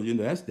painkillers. You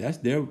know, that's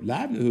their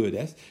livelihood.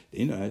 That's,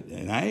 you know,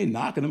 and I ain't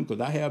knocking them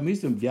because I have me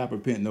some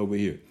gabapentin over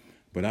here.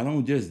 But I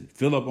don't just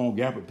fill up on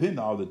gabapentin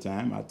all the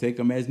time. I take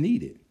them as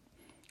needed.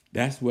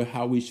 That's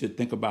how we should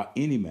think about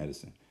any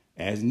medicine,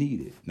 as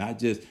needed, not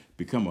just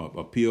become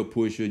a pill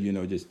pusher. You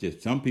know,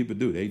 just some people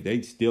do.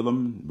 They steal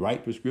them,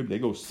 write prescription, they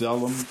go sell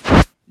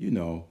them, you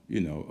know,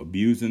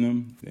 abusing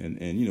them,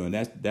 and you know, and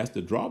that's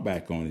the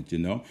drawback on it. You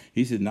know,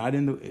 he said not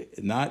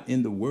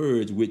in the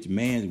words which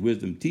man's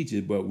wisdom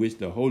teaches, but which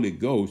the Holy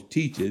Ghost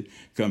teaches,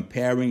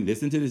 comparing.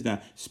 Listen to this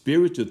now: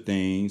 spiritual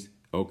things,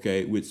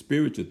 okay, with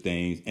spiritual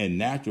things, and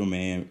natural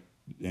man.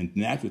 And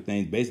natural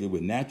things, basically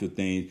with natural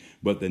things,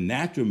 but the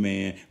natural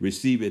man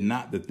receiveth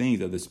not the things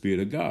of the Spirit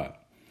of God,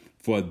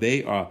 for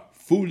they are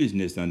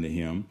foolishness unto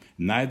him,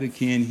 neither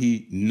can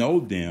he know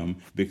them,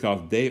 because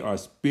they are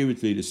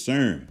spiritually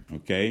discerned.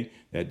 Okay,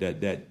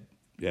 that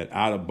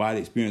out of body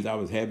experience I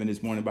was having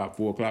this morning about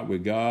 4 o'clock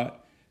with God,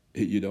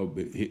 you know,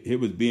 it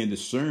was being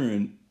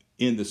discerned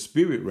in the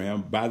spirit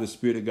realm by the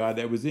Spirit of God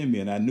that was in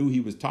me, and I knew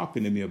he was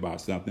talking to me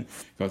about something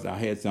because I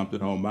had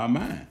something on my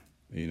mind.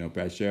 You know,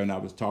 Pastor Sharon and I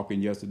was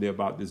talking yesterday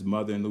about this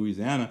mother in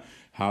Louisiana,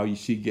 how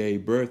she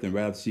gave birth, and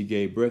right after she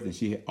gave birth, and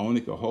she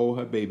only could hold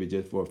her baby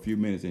just for a few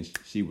minutes, and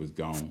she was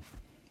gone.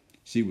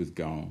 She was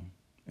gone.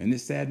 And it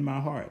saddened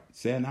my heart,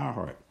 saddened our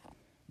heart,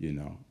 you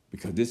know,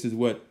 because this is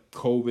what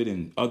COVID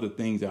and other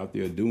things out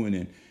there are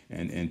doing,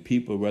 and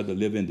people rather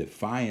live in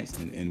defiance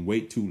and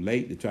wait too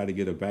late to try to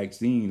get a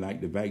vaccine,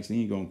 like the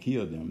vaccine going to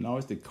kill them. No,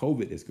 it's the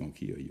COVID that's going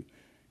to kill you.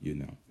 You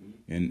know,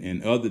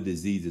 and other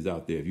diseases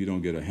out there, if you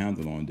don't get a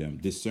handle on them,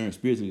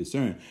 spiritually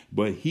discern.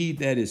 But he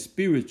that is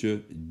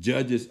spiritual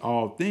judges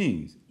all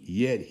things,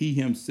 yet he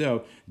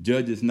himself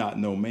judges not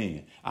no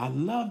man. I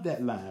love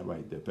that line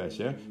right there,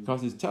 Pastor,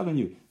 because it's telling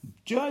you,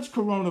 judge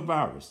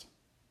coronavirus,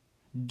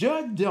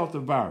 judge Delta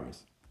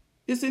virus.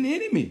 It's an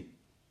enemy.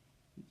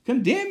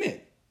 Condemn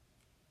it.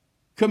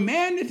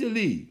 Command it to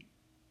leave.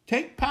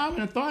 Take power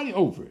and authority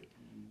over it.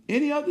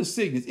 Any other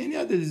sickness, any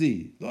other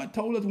disease. Lord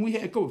told us when we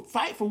had COVID,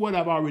 fight for what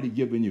I've already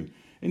given you.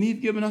 And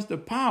he's given us the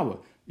power,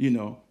 you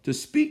know, to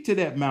speak to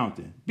that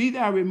mountain. Be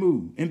thou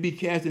removed and be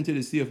cast into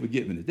the sea of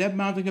forgiveness. That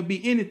mountain can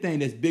be anything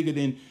that's bigger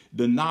than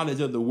the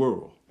knowledge of the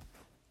world.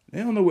 They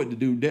don't know what to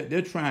do.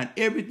 They're trying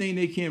everything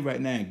they can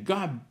right now. And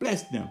God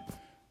bless them.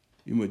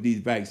 You know, these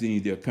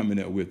vaccines they're coming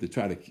up with to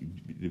try to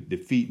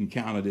defeat and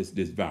counter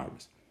this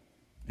virus.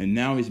 And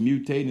now it's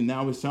mutating,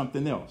 now it's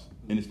something else.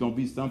 And it's going to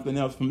be something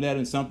else from that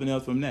and something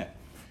else from that.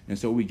 And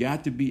so we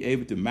got to be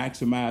able to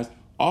maximize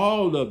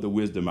all of the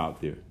wisdom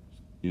out there.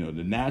 You know,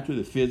 the natural,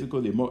 the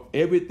physical, the emotional,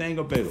 everything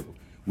available.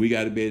 We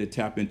got to be able to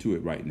tap into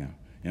it right now.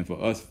 And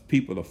for us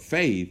people of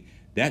faith,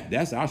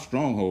 that's our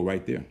stronghold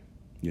right there.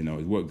 You know,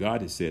 is what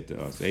God has said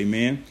to us.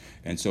 Amen.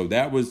 And so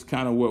that was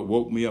kind of what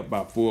woke me up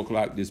about 4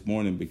 o'clock this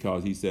morning,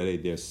 because he said, hey,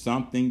 there's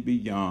something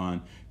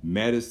beyond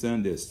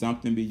medicine. There's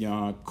something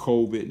beyond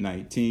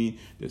COVID-19.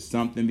 There's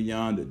something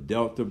beyond the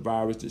Delta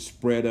virus, the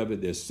spread of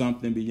it. There's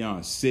something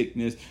beyond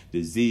sickness,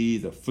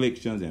 disease,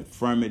 afflictions,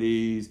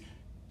 infirmities.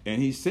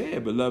 And he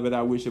said, beloved,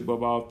 I wish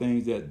above all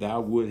things that thou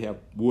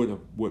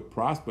would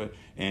prosper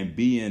and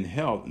be in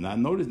health. And I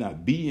notice now,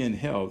 be in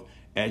health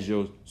as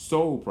your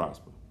soul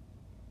prosper.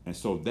 And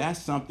so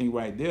that's something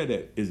right there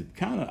that is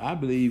kind of, I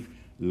believe,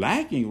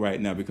 lacking right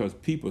now, because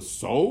people's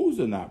souls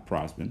are not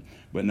prospering,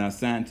 but now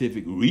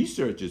scientific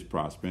research is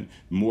prospering.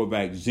 More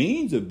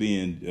vaccines are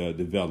being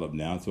developed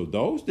now. So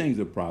those things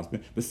are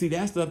prospering. But see,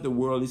 that's of the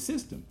worldly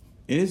system.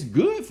 And it's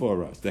good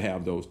for us to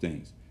have those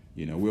things.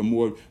 You know, we're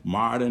more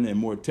modern and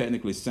more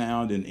technically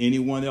sound than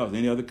anyone else,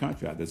 any other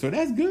country out there. So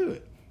that's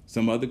good.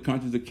 Some other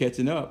countries are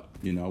catching up.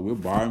 You know, we're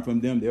borrowing from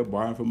them. They're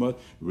borrowing from us.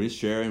 We're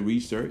sharing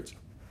research.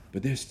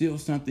 But there's still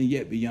something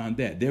yet beyond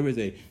that. There is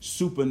a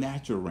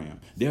supernatural realm.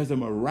 There's a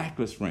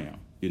miraculous realm.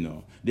 You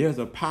know, there's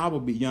a power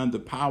beyond the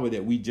power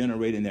that we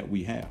generate and that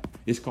we have.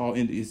 It's called,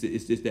 it's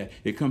just that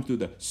it comes through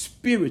the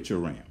spiritual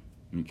realm.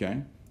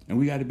 Okay. And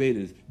we got to be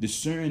able to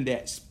discern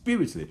that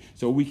spiritually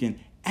so we can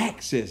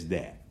access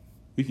that.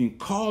 We can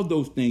call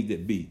those things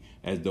that be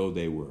as though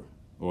they were,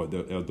 or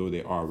though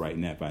they are right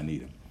now if I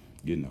need them.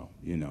 You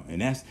know,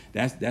 and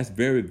that's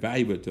very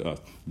valuable to us.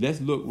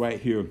 Let's look right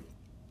here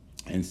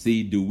and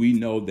see, do we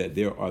know that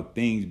there are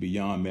things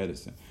beyond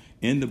medicine?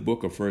 In the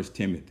book of 1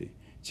 Timothy,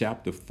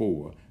 chapter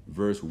 4,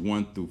 verse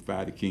 1 through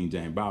 5, the King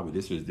James Bible.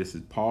 This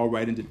is Paul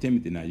writing to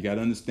Timothy. Now, you got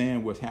to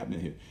understand what's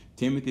happening here.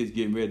 Timothy is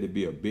getting ready to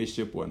be a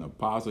bishop or an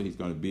apostle. He's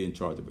going to be in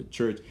charge of a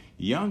church.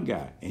 Young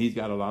guy. And he's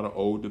got a lot of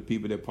older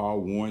people that Paul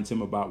warns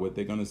him about what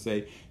they're going to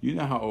say. You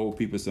know how old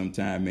people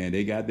sometimes, man,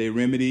 they got their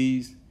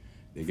remedies.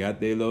 They got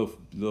their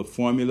little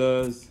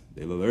formulas,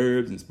 their little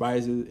herbs and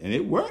spices. And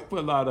it worked for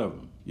a lot of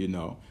them, you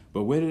know.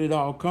 But where did it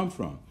all come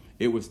from?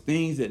 It was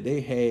things that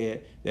they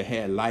had that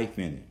had life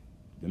in it.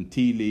 Them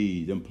tea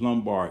leaves, them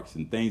plum barks,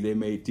 and things they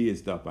made tea and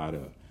stuff out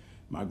of.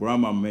 My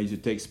grandmama made you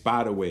take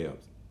spider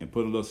webs and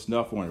put a little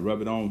snuff on it,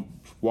 rub it on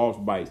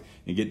wasp bites,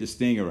 and get the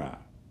stinger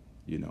out.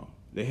 You know,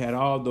 they had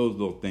all those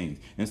little things.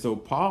 And so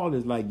Paul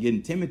is like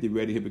getting Timothy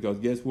ready here, because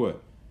guess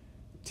what?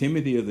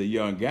 Timothy is a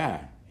young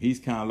guy. He's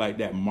kind of like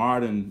that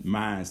modern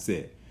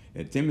mindset.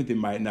 And Timothy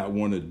might not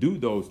want to do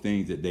those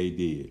things that they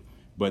did.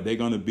 But they're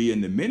going to be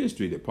in the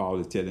ministry that Paul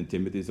is telling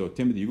Timothy. So,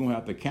 Timothy, you're going to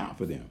have to account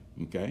for them,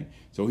 okay?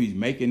 So he's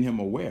making him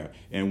aware.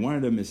 And one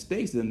of the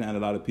mistakes that a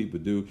lot of people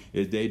do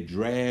is they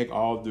drag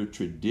all the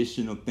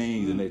traditional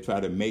things and they try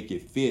to make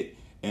it fit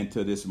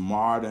into this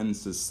modern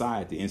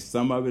society. And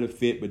some of it will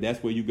fit, but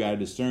that's where you got to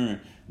discern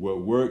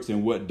what works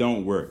and what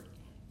don't work.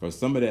 Because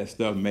some of that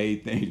stuff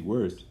made things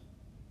worse.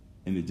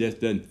 And it just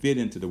doesn't fit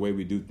into the way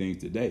we do things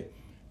today,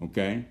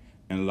 okay?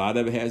 And a lot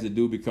of it has to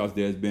do because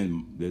there's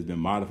been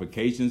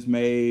modifications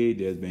made.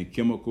 There's been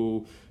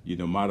chemical,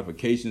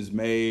 modifications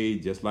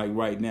made. Just like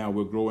right now,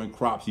 we're growing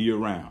crops year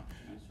round.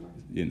 That's right.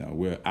 You know,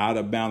 we're out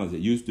of balance.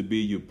 It used to be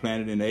you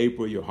planted in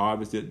April, you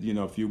harvest it,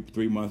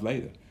 3 months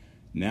later.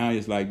 Now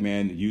it's like,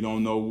 man, you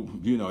don't know,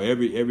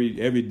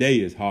 every day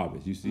is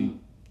harvest. You see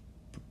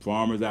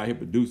farmers out here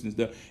producing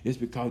stuff. It's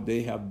because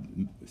they have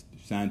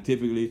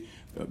scientifically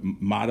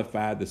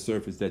modified the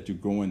surface that you're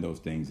growing those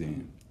things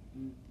in.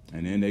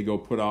 And then they go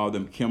put all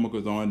them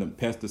chemicals on, them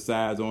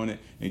pesticides on it.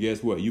 And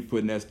guess what? You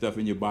putting that stuff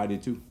in your body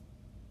too.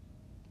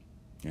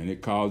 And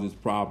it causes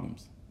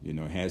problems. It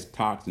has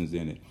toxins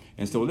in it.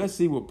 And so let's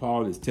see what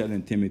Paul is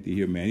telling Timothy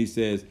here, man. He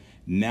says,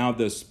 now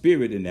the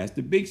Spirit, and that's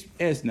the big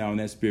S now in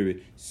that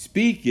Spirit,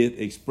 speaketh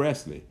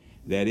expressly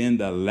that in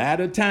the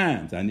latter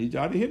times, I need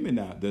y'all to hear me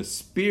now, the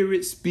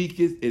Spirit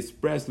speaketh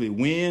expressly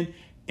when?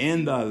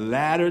 In the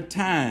latter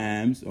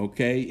times,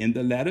 okay, in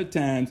the latter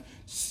times,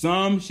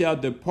 some shall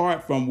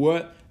depart from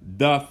what?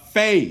 The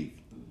faith.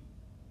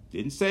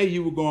 Didn't say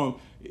you were going,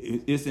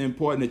 it's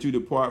important that you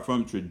depart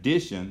from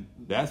tradition.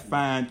 That's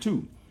fine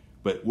too.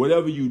 But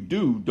whatever you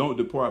do, don't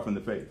depart from the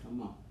faith.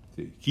 Come on.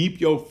 See,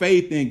 keep your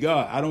faith in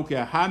God. I don't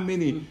care how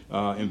many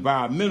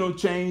environmental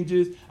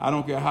changes. I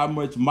don't care how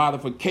much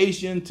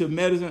modification to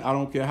medicine. I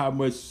don't care how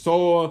much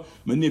soil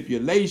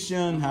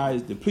manipulation, how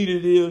it's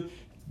depleted it is.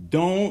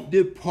 Don't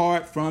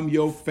depart from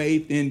your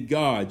faith in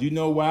God. You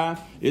know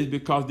why? It's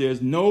because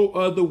there's no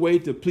other way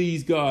to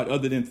please God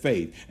other than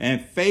faith. And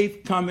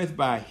faith cometh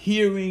by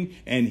hearing,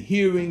 and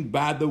hearing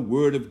by the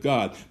word of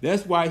God.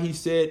 That's why he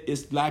said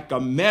it's like a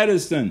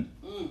medicine.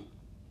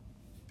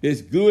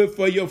 It's good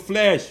for your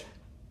flesh,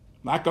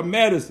 like a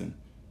medicine,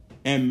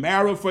 and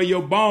marrow for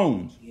your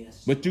bones.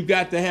 Yes. But you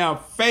got to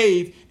have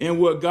faith in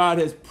what God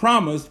has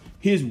promised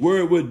his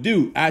word will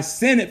do. I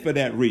sent it for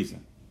that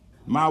reason.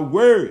 My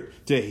word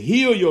to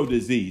heal your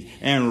disease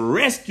and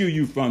rescue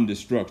you from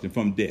destruction,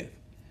 from death.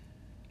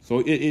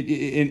 So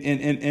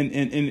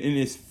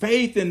it's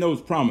faith in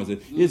those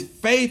promises. It's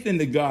faith in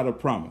the God of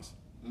promise.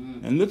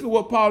 And look at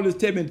what Paul is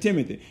telling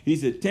Timothy. He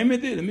said,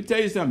 Timothy, let me tell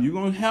you something. You're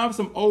going to have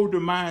some older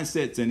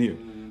mindsets in here.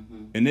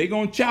 And they're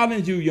going to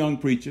challenge you, young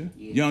preacher,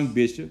 young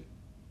bishop.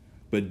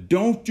 But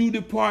don't you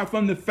depart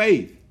from the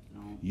faith.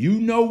 No. You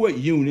know what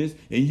Eunice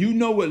and you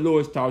know what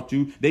Lois taught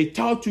you. They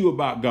taught you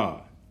about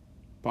God.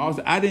 Paul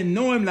said, I didn't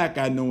know him like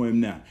I know him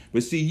now.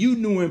 But see, you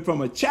knew him from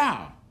a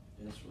child.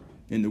 That's right.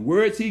 And the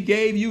words he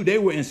gave you, they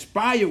were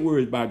inspired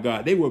words by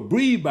God. They were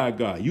breathed by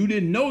God. You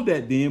didn't know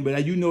that then,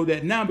 but you know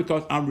that now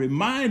because I'm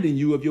reminding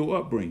you of your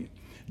upbringing.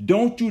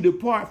 Don't you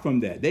depart from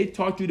that. They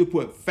taught you to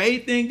put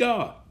faith in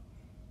God.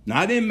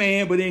 Not in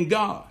man, but in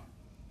God.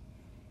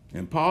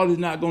 And Paul is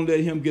not going to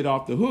let him get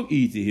off the hook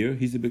easy here.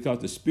 He said, because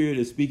the Spirit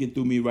is speaking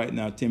through me right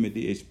now,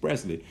 Timothy,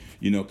 expressly,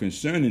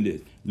 concerning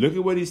this. Look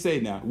at what he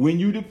said now. When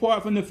you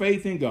depart from the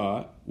faith in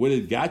God, what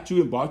has got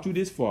you and brought you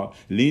this far,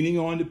 leaning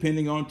on,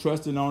 depending on,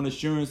 trusting on,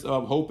 assurance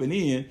of, hoping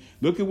in,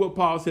 look at what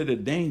Paul said the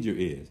danger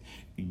is.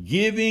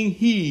 Giving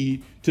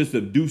heed to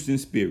seducing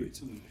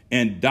spirits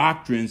and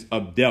doctrines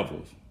of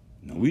devils.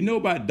 Now, we know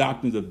about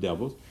doctrines of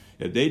devils.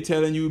 If they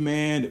telling you,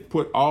 man, to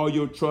put all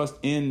your trust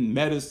in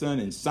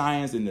medicine and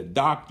science and the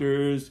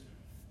doctors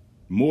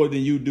more than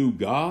you do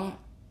God,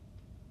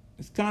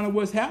 it's kind of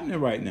what's happening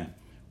right now.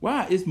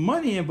 Why? It's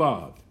money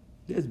involved.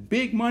 There's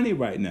big money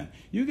right now.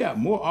 You got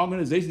more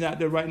organizations out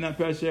there right now,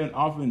 Pastor Sharon,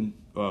 offering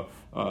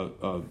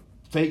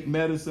fake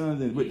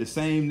medicines and with the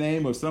same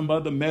name or some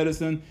other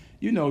medicine.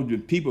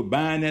 The people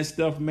buying that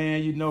stuff,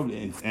 man,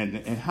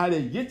 and how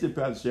they get to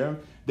Pastor Sharon,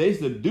 they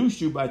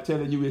seduce you by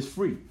telling you it's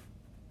free.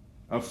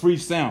 A free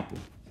sample.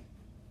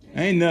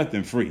 Ain't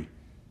nothing free.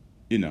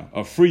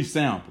 A free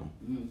sample.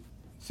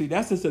 See,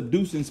 that's a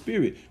seducing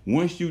spirit.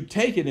 Once you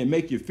take it and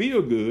make you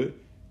feel good,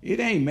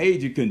 it ain't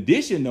made your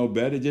condition no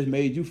better. It just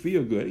made you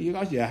feel good. You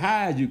got you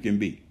high as you can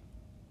be.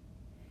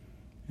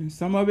 And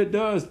some of it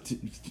does.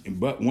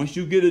 But once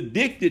you get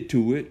addicted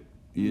to it,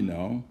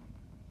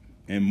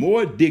 and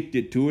more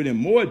addicted to it and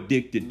more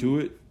addicted to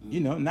it,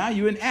 now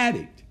you're an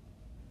addict.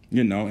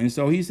 And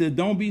so he said,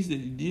 don't be,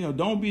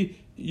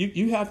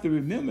 you have to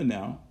remember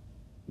now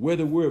where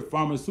the word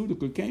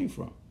pharmaceutical came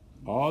from.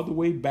 All the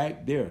way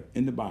back there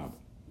in the Bible.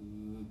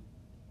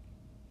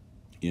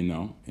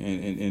 And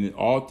it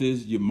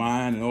alters your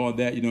mind and all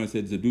that. It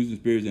said seducing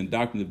spirits and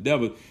doctrines of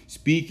devils,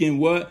 speaking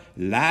what?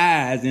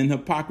 Lies and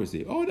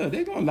hypocrisy. Oh, no,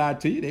 they're going to lie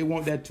to you. They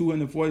want that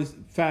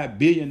 $245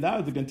 billion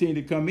to continue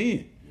to come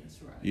in.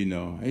 That's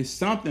right. It's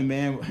something,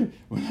 man.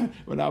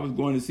 When I was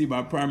going to see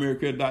my primary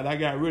care doctor, I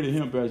got rid of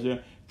him,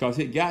 Pastor, because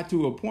it got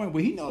to a point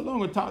where he no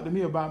longer talked to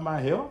me about my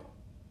health.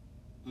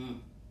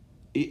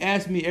 He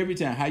asked me every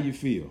time, how you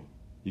feel?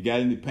 You got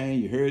any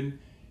pain? You hurting?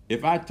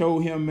 If I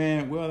told him,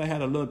 man, well, I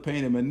had a little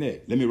pain in my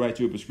neck, let me write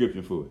you a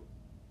prescription for it.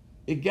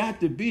 It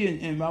got to be,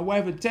 and my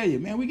wife would tell you,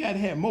 man, we got to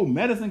have more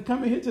medicine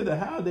coming here to the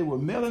house. They were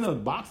mailing us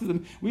boxes.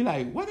 We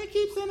like, what they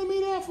keep sending me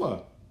that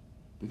for?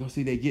 Because,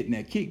 see, they getting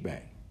that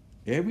kickback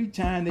every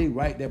time they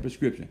write that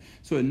prescription.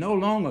 So it no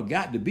longer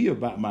got to be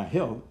about my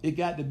health. It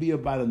got to be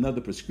about another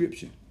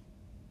prescription.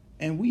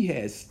 And we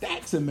had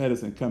stacks of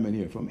medicine coming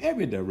here from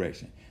every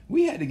direction.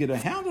 We had to get a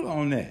handle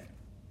on that.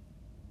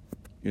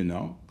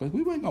 Because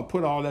we weren't going to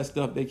put all that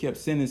stuff they kept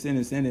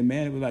sending,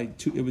 man.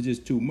 It was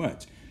just too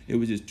much. It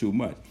was just too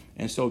much.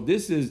 And so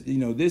this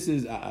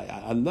is,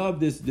 I love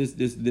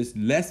this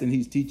lesson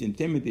he's teaching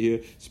Timothy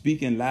here,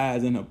 speaking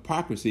lies and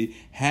hypocrisy,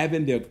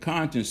 having their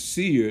conscience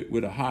seared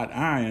with a hot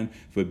iron,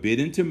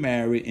 forbidding to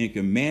marry and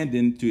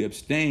commanding to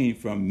abstain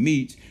from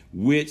meats,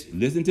 which,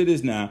 listen to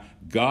this now,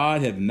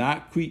 God have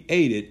not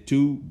created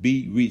to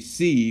be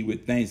received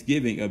with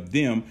thanksgiving of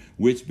them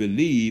which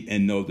believe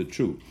and know the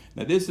truth.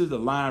 Now, this is a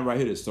line right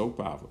here that's so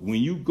powerful. When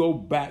you go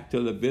back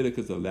to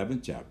Leviticus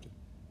 11th chapter,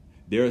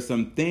 there are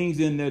some things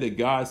in there that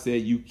God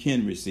said you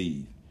can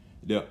receive.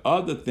 There are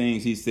other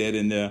things he said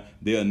in there,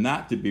 they are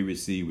not to be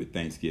received with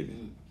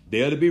thanksgiving.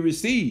 They are to be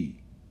received,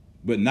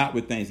 but not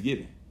with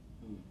thanksgiving.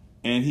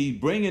 And he's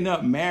bringing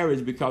up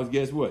marriage because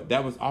guess what?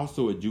 That was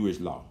also a Jewish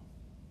law.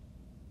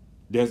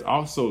 There's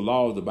also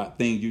laws about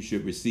things you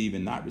should receive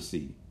and not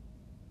receive.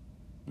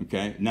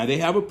 Okay? Now, they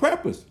have a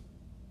purpose.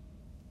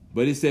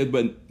 But it says,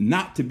 but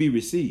not to be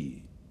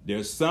received.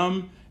 There's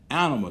some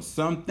animals,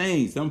 some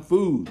things, some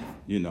food,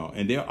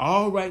 and they're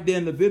all right there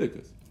in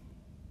Leviticus.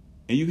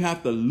 And you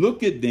have to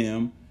look at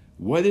them.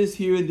 What is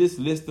here in this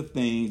list of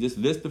things, this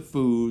list of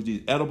foods,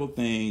 these edible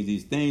things,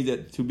 these things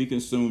that to be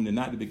consumed and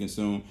not to be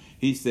consumed?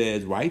 He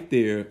says right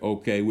there,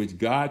 okay, which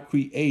God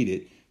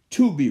created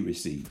to be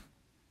received.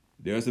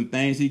 There are some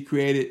things he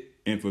created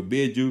and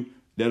forbid you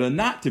that are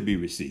not to be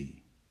received.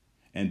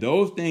 And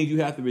those things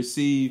you have to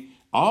receive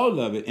all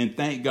of it and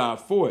thank God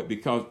for it,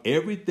 because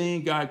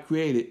everything God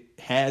created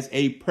has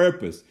a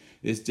purpose.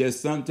 It's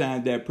just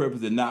sometimes that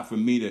purpose is not for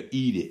me to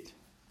eat it.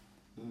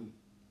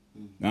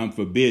 I'm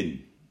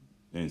forbidden.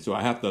 And so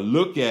I have to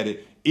look at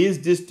it.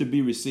 Is this to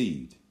be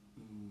received?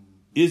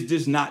 Is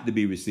this not to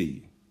be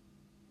received?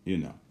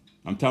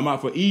 I'm talking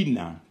about for eating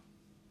now.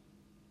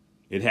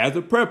 It has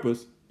a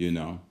purpose, you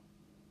know.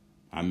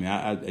 I mean,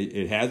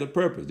 it has a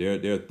purpose.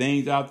 There are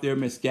things out there,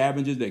 man,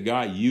 scavengers that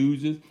God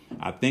uses.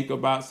 I think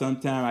about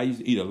sometimes I used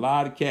to eat a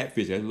lot of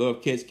catfish. I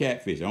love catch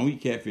catfish. I don't eat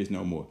catfish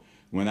no more.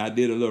 When I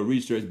did a little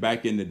research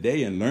back in the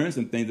day and learned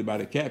some things about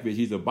a catfish,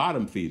 he's a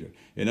bottom feeder.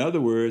 In other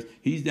words,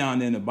 he's down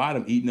there in the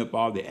bottom eating up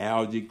all the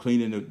algae,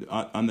 cleaning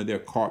under their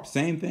carp.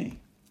 Same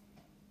thing.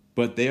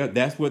 But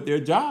that's what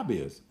their job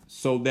is,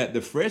 so that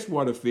the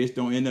freshwater fish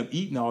don't end up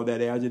eating all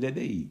that algae that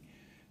they eat.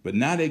 But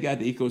now they got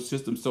the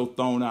ecosystem so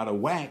thrown out of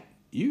whack,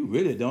 you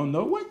really don't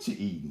know what you're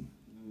eating.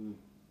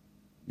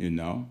 You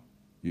know,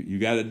 you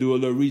got to do a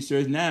little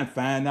research now and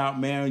find out,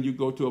 man, when you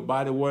go to a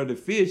body of water to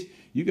fish,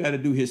 you got to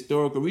do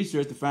historical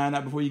research to find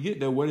out before you get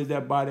there, what is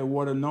that body of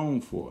water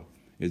known for?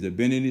 Has there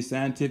been any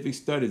scientific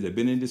studies? Has there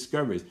been any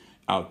discoveries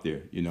out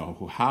there? You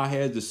know, how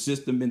has the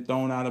system been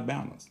thrown out of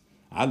balance?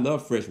 I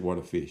love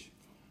freshwater fish.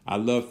 I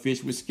love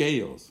fish with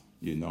scales,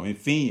 you know, and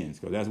fins,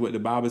 because that's what the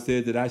Bible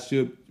says that I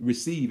should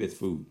receive as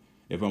food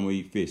if I'm going to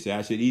eat fish. So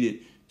I should eat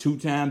it 2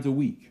 times a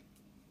week.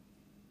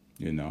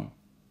 You know,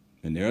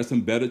 and there are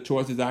some better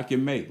choices I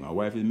can make. My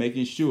wife is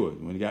making sure.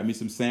 When got me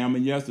some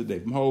salmon yesterday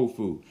from Whole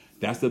Foods,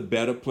 that's a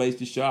better place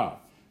to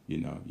shop. You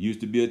know,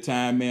 used to be a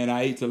time, man,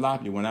 I ate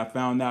tilapia. When I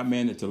found out,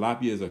 man, that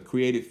tilapia is a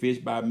created fish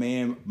by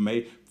man,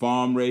 made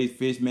farm-raised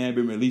fish, man,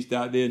 been released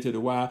out there into the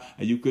wild,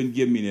 and you couldn't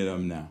give me any of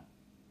them now.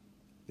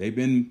 They've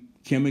been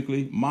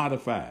chemically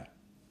modified.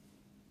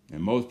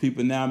 And most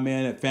people now,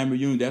 man, at family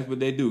reunion, that's what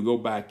they do. Go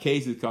buy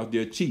cases because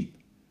they're cheap.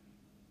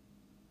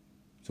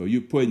 So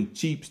you're putting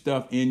cheap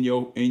stuff in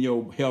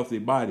your healthy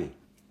body,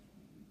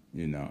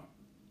 you know,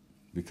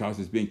 because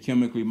it's been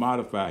chemically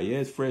modified. Yeah,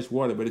 it's fresh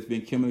water, but it's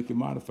been chemically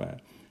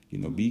modified. You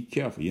know, be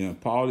careful. You know,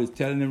 Paul is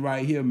telling them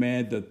right here,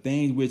 man, the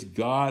things which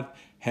God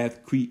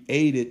hath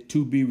created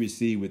to be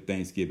received with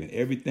thanksgiving.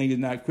 Everything is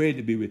not created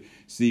to be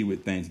received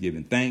with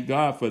thanksgiving. Thank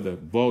God for the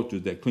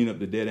vultures that clean up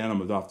the dead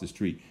animals off the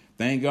street.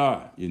 Thank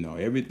God. You know,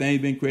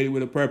 everything's been created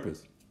with a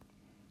purpose,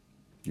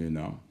 you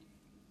know.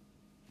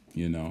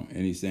 You know,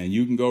 and he's saying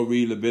you can go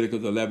read Leviticus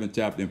 11th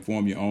chapter and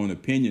form your own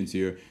opinions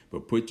here,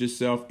 but put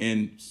yourself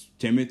in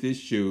Timothy's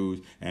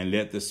shoes and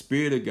let the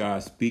Spirit of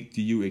God speak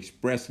to you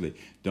expressly.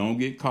 Don't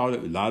get caught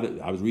up.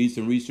 I was reading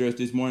some research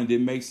this morning,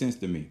 didn't make sense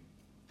to me.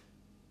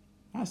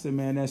 I said,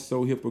 man, that's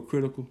so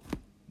hypocritical.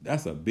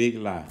 That's a big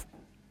lie.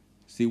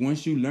 See,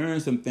 once you learn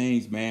some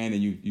things, man,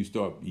 and you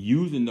start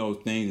using those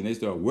things and they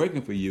start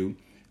working for you,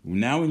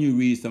 now when you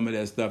read some of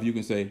that stuff, you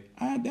can say,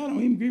 I don't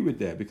even agree with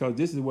that because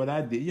this is what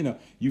I did. You know,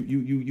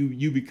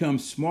 you become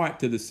smart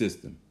to the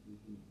system.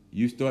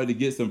 You start to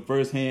get some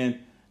firsthand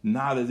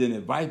knowledge and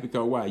advice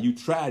because why? You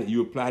tried it.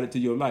 You applied it to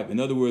your life. In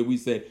other words, we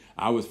say,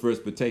 I was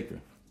first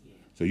partaker.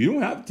 So you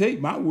don't have to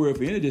take my word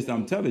for any of this.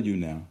 I'm telling you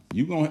now.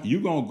 You're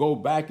gonna go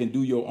back and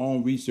do your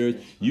own research.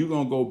 You're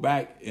going to go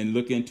back and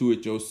look into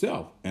it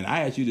yourself. And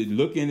I ask you to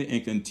look in it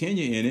and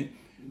continue in it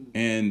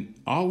and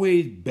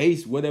always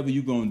base whatever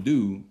you're going to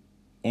do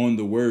on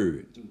the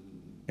word,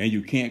 and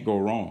you can't go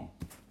wrong.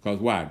 Because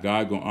why?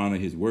 God gonna honor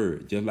his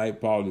word. Just like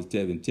Paul is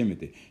telling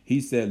Timothy.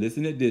 He said,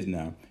 listen to this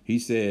now. He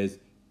says,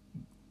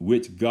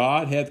 which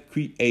God hath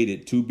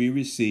created to be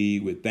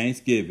received with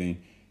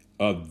thanksgiving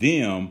of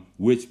them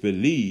which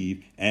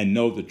believe and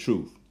know the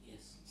truth. Yes.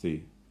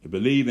 See,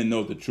 believe and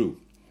know the truth.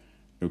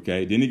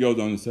 Okay, then he goes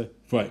on to say,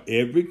 for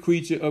every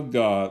creature of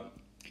God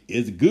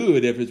is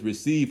good if it's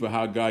received for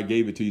how God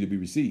gave it to you to be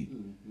received.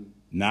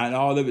 Not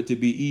all of it to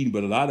be eaten,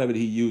 but a lot of it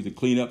he used to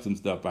clean up some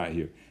stuff out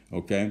here,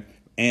 okay?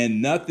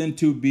 And nothing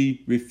to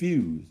be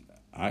refused.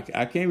 I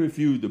can't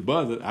refuse the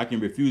buzzard. I can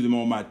refuse them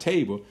on my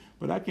table,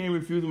 but I can't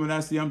refuse them when I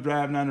see I'm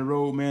driving down the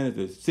road, man. If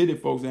the city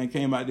folks ain't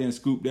came out there and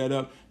scooped that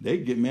up, they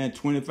get, man,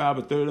 25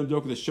 or 30 of them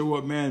jokers to show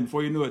up, man.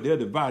 Before you know it, they'll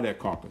divide that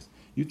carcass.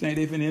 You think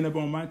they finna end up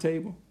on my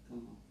table?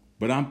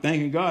 But I'm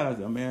thanking God. I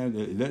said,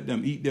 man, let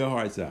them eat their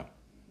hearts out.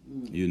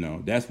 You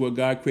know, that's what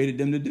God created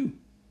them to do.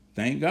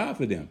 Thank God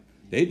for them.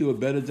 They do a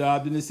better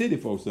job than the city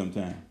folks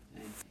sometimes.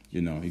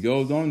 You know, he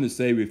goes on to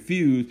say,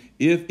 refuse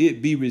if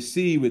it be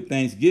received with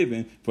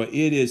thanksgiving, for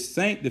it is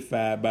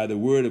sanctified by the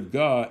word of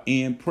God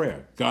in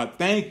prayer. God,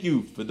 thank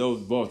you for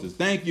those vultures.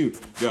 Thank you,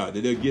 God,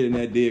 that they're getting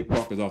that dead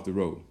carcass off the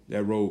road,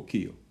 that road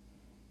kill.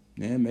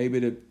 Then maybe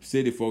the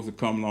city folks will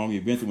come along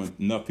eventually when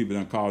enough people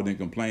done call and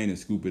complain and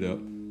scoop it up,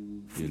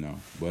 you know.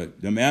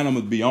 But them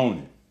animals be on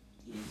it.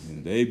 You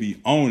know, they be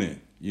on it,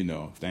 you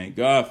know. Thank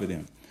God for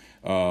them.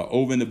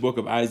 Over in the book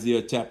of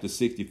Isaiah chapter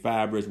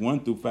 65, verse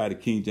 1 through 5, the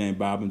King James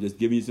Bible, I'm just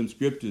giving you some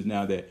scriptures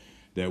now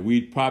that we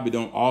probably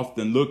don't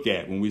often look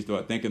at when we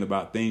start thinking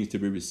about things to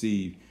be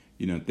received,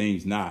 you know,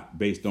 things not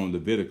based on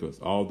Leviticus,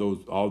 all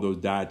those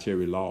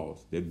dietary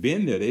laws. They've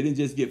been there. They didn't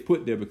just get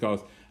put there because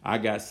I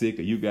got sick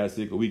or you got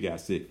sick or we got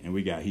sick and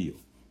we got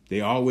healed.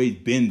 They always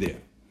been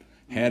there.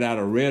 Had I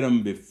read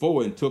them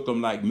before and took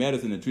them like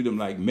medicine and treat them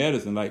like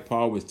medicine, like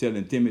Paul was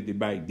telling Timothy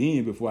back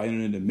then before I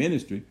entered into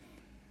ministry,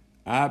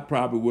 I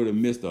probably would have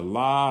missed a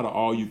lot of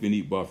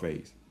all-you-can-eat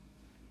buffets.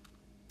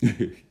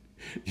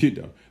 You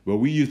know, but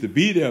we used to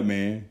be there,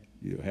 man.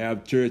 You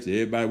have church,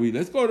 everybody,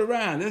 let's go to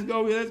Ryan, let's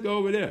go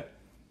over there.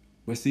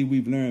 But see,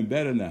 we've learned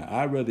better now.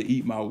 I'd rather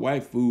eat my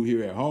wife's food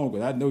here at home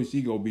because I know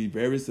she's going to be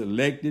very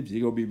selective.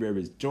 She's going to be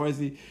very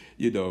choicey,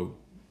 you know.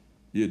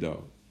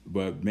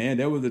 But, man,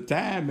 there was a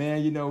time,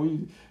 man,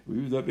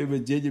 we was up in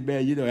Virginia,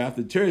 man,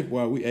 after church,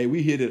 boy,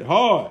 we hit it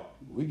hard.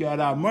 We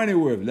got our money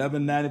worth,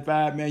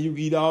 $11.95, man. You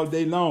eat all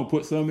day long.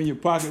 Put some in your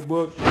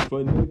pocketbook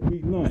for next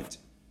week lunch.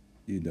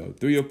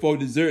 3 or 4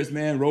 desserts,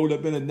 man, rolled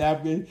up in a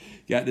napkin.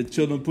 Got the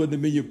children putting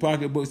them in your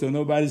pocketbook so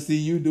nobody see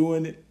you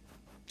doing it.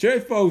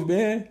 Church folks,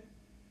 man.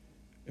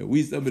 And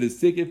we some of the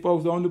sickest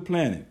folks on the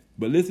planet.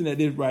 But listen to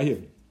this right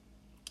here.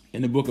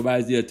 In the book of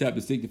Isaiah,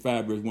 chapter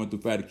 65, verse 1 through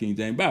 5, the King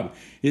James Bible.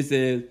 It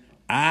says,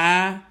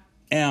 I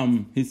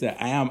am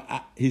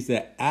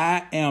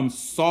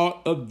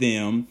sought of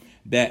them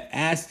that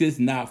asketh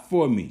not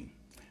for me.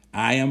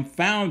 I am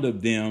found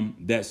of them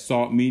that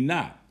sought me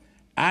not.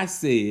 I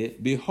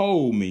said,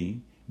 behold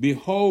me,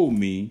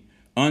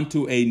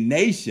 unto a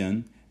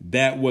nation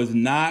that was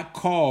not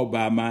called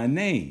by my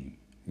name.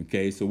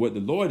 Okay, so what the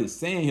Lord is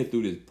saying here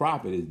through this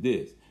prophet is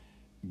this.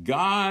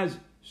 God's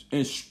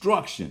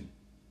instruction,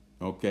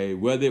 okay,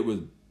 whether it was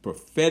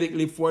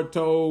prophetically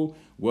foretold,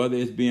 whether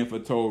it's being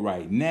foretold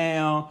right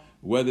now,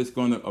 whether it's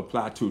going to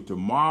apply to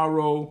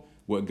tomorrow,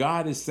 what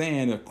God is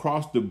saying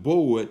across the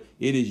board,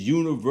 it is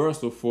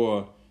universal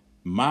for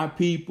my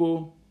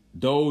people,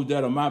 those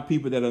that are my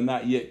people that are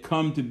not yet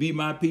come to be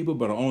my people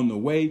but are on the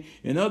way.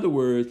 In other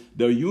words,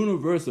 the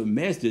universal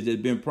message has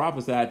been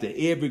prophesied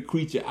to every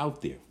creature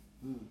out there.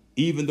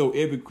 Even though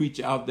every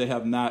creature out there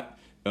have not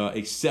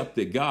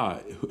accepted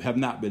God, have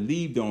not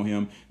believed on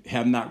him,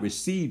 have not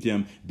received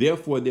him.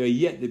 Therefore, they're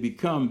yet to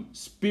become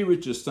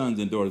spiritual sons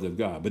and daughters of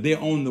God. But they're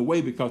on the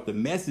way because the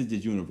message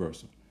is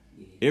universal.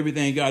 Yeah.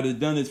 Everything God has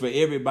done is for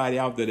everybody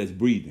out there that's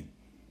breathing.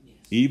 Yes.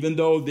 Even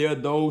though there are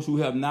those who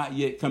have not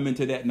yet come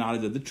into that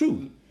knowledge of the truth.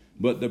 Mm-hmm.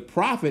 But the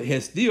prophet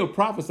has still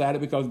prophesied it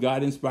because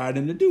God inspired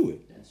him to do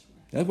it.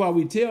 That's why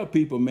we tell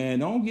people, man,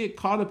 don't get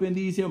caught up in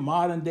these here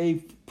modern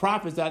day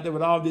prophets out there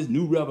with all this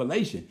new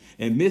revelation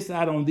and miss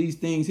out on these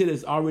things here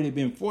that's already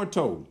been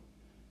foretold.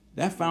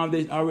 That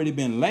foundation already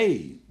been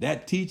laid.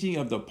 That teaching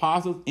of the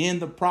apostles and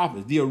the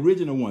prophets, the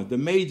original ones, the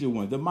major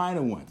ones, the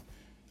minor ones,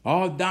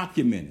 all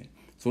documented.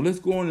 So let's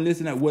go on and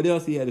listen to what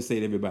else he had to say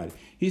to everybody.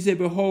 He said,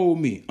 behold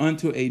me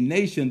unto a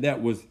nation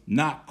that was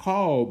not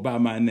called by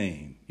my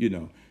name,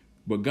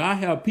 But God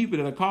have people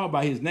that are called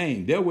by his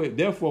name.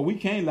 Therefore, we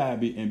can't lie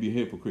and be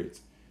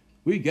hypocrites.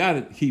 We got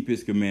to keep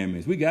his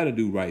commandments. We got to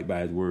do right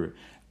by his word.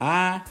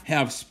 I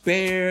have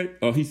spread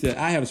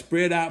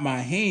out my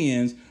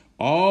hands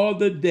all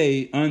the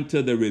day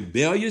unto the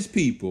rebellious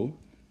people,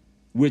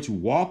 which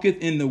walketh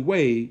in the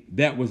way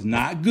that was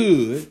not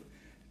good,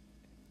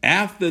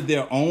 after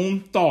their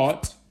own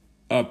thoughts,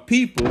 a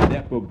people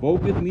that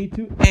provoketh me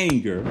to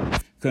anger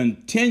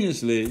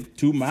continuously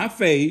to my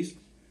face,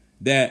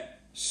 that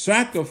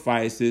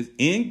sacrifices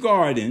in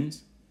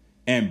gardens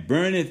and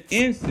burneth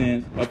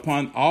incense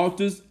upon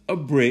altars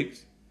of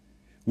bricks,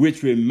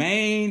 which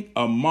remain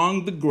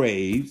among the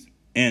graves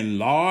and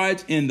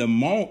lodge in the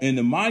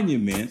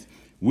monuments,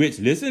 which,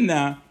 listen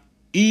now,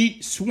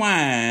 eat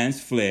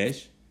swine's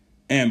flesh,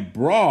 and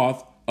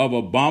broth of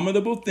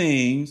abominable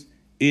things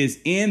is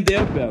in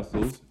their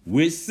vessels,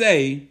 which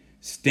say,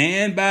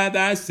 stand by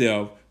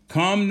thyself,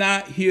 come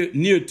not here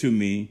near to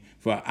me,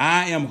 for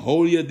I am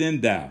holier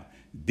than thou.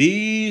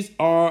 These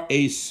are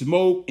a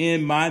smoke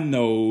in my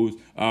nose,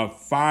 a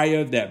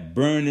fire that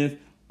burneth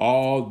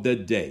all the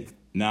day.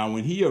 Now,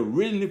 when he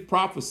originally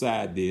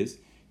prophesied this,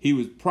 he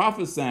was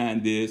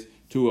prophesying this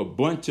to a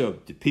bunch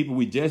of the people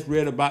we just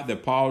read about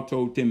that Paul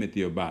told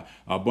Timothy about,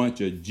 a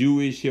bunch of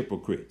Jewish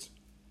hypocrites.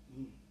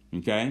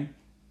 Okay?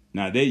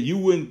 Now, they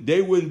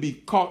wouldn't be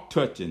caught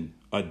touching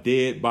a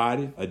dead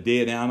body, a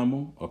dead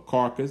animal, a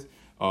carcass,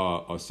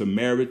 a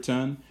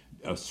Samaritan,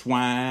 a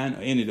swine,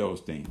 or any of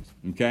those things.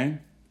 Okay?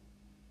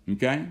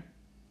 Okay?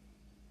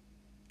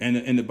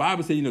 And the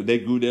Bible said, they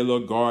grew their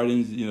little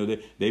gardens,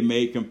 they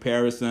made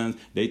comparisons.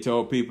 They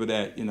told people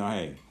that,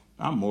 hey,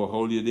 I'm more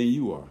holier than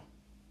you are.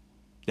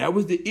 That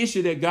was the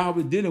issue that God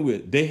was dealing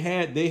with. They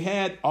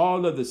had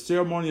all of the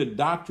ceremonial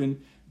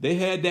doctrine. They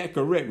had that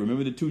correct.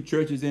 Remember the 2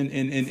 churches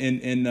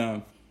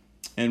in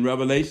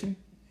Revelation?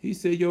 He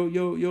said,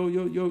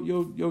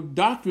 your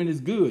doctrine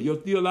is good. Your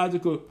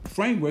theological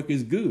framework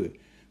is good,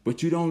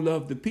 but you don't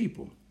love the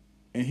people.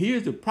 And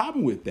here's the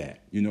problem with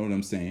that. You know what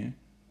I'm saying?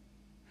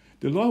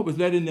 The Lord was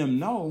letting them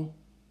know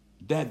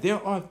that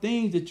there are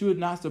things that you're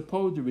not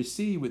supposed to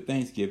receive with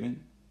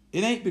Thanksgiving.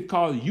 It ain't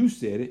because you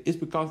said it. It's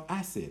because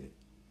I said it.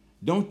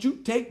 Don't you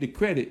take the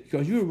credit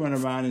because you'll run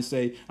around and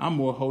say, I'm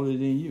more holy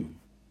than you.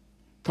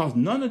 Because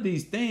none of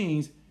these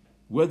things,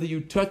 whether you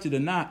touch it or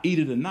not, eat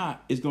it or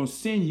not, is going to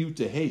send you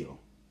to hell.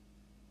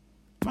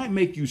 It might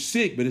make you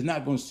sick, but it's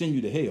not going to send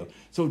you to hell.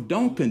 So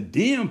don't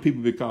condemn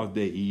people because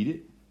they eat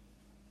it.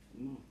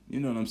 You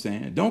know what I'm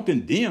saying? Don't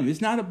condemn.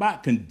 It's not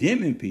about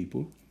condemning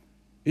people.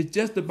 It's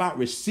just about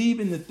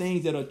receiving the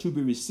things that are to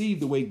be received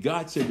the way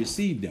God said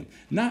receive them.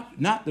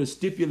 Not the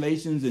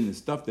stipulations and the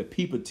stuff that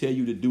people tell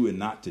you to do and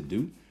not to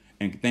do.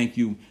 and think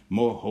you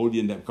more holy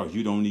than that because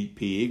you don't eat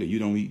pig or you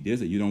don't eat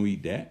this or you don't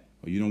eat that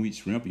or you don't eat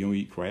shrimp or you don't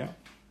eat crab.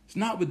 It's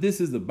not what this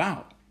is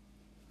about.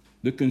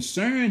 The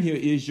concern here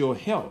is your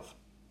health,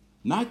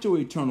 not your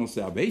eternal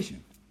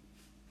salvation.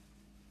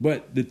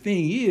 But the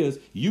thing is,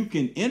 you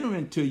can enter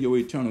into your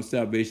eternal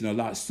salvation a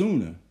lot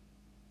sooner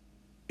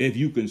if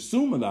you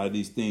consume a lot of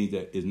these things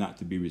that is not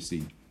to be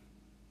received.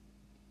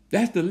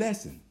 That's the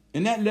lesson.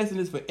 And that lesson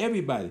is for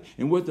everybody.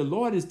 And what the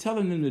Lord is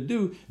telling them to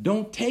do,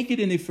 don't take it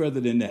any further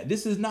than that.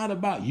 This is not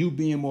about you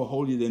being more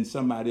holy than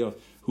somebody else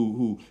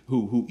who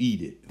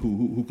eat it,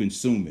 who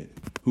consume it,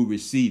 who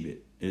receive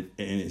it, and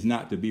it's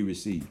not to be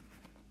received.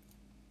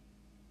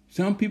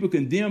 Some people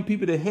condemn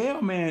people to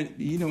hell, man,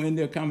 in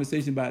their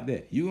conversation about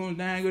that. You gonna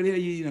die and go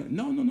to hell?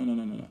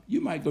 No.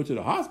 You might go to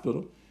the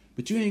hospital,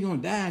 but you ain't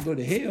gonna die and go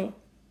to hell.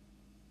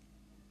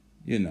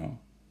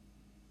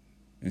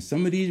 And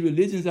some of these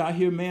religions out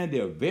here, man,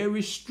 they're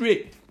very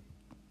strict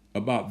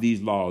about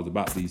these laws,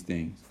 about these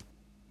things.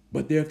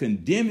 But they're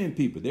condemning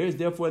people. There is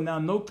therefore now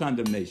no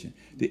condemnation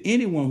to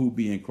anyone who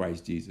be in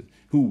Christ Jesus,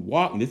 who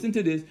walk, listen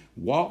to this,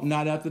 walk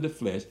not after the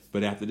flesh,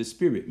 but after the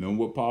Spirit.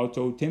 Remember what Paul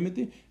told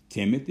Timothy?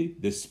 Timothy,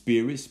 the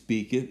Spirit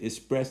speaketh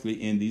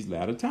expressly in these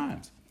latter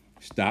times.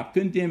 Stop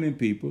condemning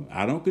people.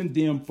 I don't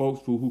condemn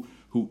folks who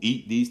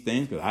eat these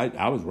things because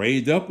I was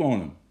raised up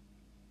on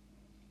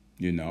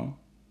them,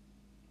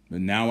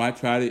 But now I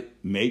try to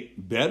make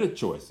better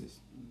choices.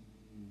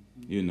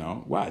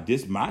 Why?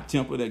 This is my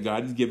temple that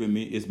God has given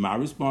me. It's my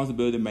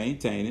responsibility to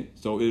maintain it.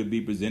 So it'll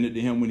be presented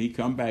to him when he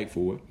come back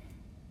for it.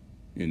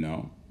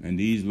 And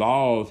these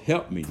laws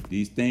help me.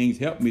 These things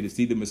help me to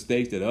see the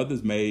mistakes that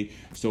others made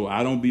so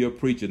I don't be a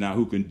preacher now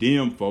who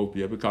condemn folk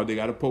because they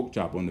got a pork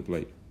chop on the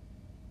plate.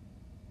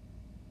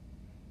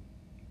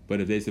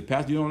 But if they say,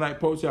 Pastor, you don't like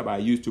pork chop? I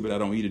used to, but I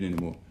don't eat it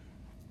anymore.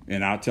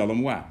 And I'll tell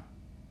them why.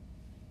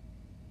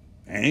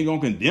 I ain't going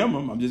to condemn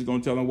them. I'm just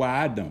going to tell them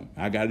why I don't.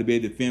 I got to be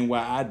able to defend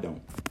why I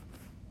don't.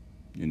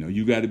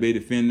 You got to be able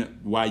to defend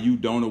why you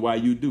don't or why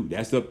you do.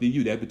 That's up to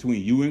you. That's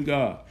between you and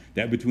God.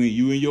 That's between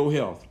you and your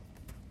health.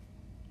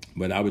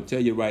 But I would tell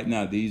you right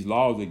now, these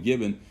laws are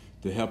given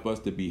to help us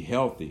to be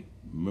healthy.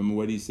 Remember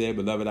what he said,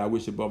 beloved, I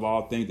wish above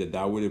all things that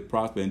thou wouldest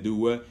prosper and do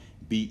what?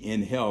 Be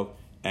in health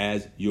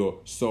as your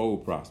soul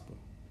prosper.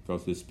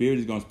 Because the Spirit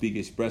is going to speak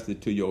expressly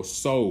to your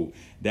soul.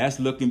 That's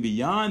looking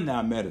beyond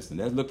now medicine.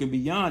 That's looking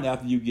beyond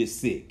after you get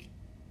sick.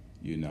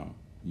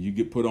 You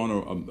get put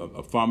on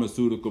a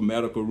pharmaceutical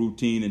medical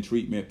routine and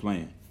treatment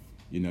plan.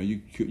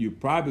 You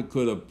probably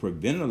could have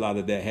prevented a lot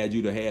of that had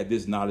you had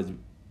this knowledge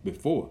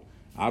before.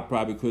 I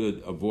probably could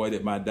have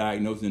avoided my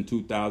diagnosis in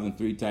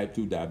 2003, type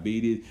 2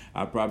 diabetes.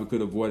 I probably could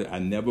have avoided. I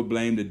never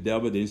blamed the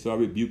devil. Didn't start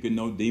rebuking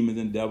no demons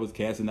and devils,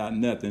 casting out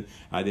nothing.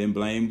 I didn't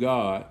blame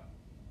God.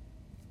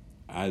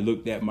 I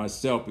looked at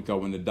myself because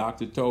when the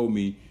doctor told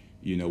me,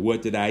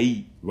 what did I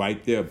eat?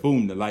 Right there,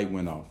 boom, the light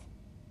went off.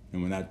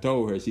 And when I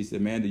told her, she said,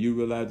 man, do you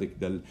realize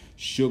the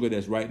sugar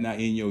that's right now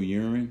in your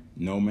urine?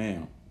 No,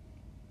 ma'am.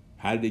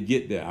 How did it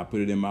get there? I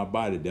put it in my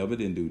body. The devil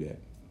didn't do that.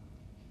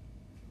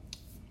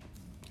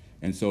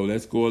 And so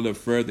let's go a little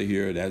further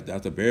here.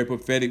 That's a very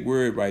prophetic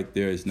word right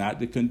there. It's not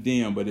to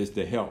condemn, but it's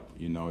to help.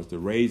 It's to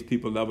raise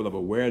people's level of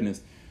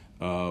awareness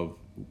of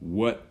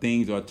what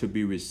things are to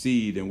be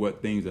received and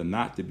what things are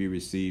not to be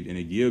received. And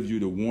it gives you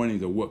the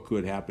warnings of what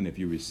could happen if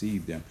you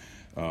receive them.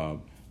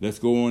 Let's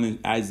go on in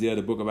Isaiah,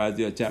 the book of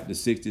Isaiah, chapter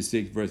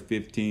 66, verse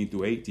 15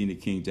 through 18, the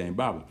King James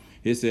Bible.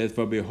 It says,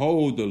 for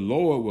behold, the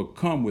Lord will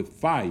come with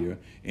fire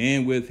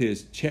and with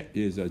his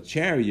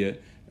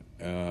chariot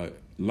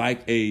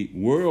like a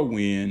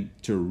whirlwind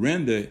to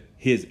render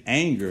his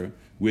anger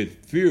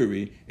with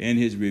fury and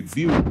his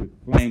rebuke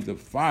with flames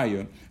of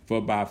fire.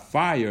 For by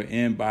fire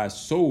and by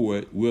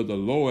sword will the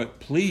Lord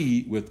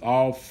plead with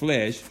all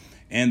flesh,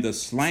 and the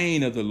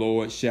slain of the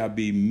Lord shall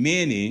be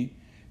many.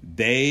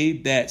 They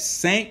that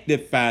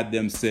sanctify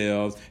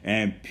themselves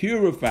and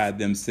purify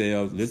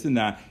themselves, listen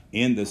now,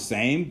 in the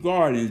same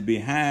gardens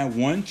behind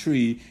one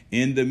tree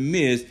in the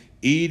midst,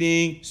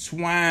 eating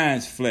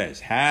swine's flesh,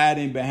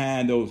 hiding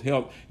behind those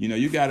help.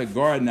 You got a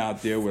garden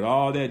out there with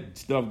all that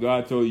stuff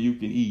God told you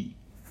can eat.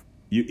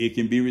 It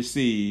can be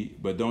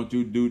received, but don't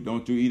you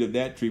eat of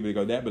that tree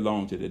because that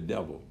belongs to the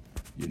devil.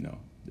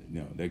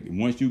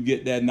 Once you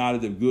get that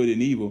knowledge of good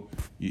and evil,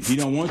 he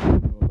don't want you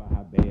to know about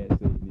how bad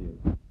Satan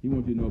is. He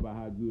wants you to know about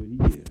how good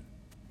he is.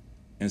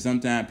 And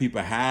sometimes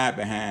people hide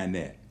behind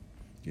that.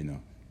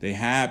 They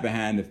hide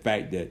behind the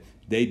fact that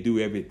they do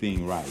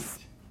everything right.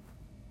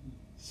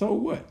 So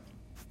what?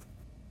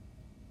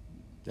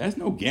 That's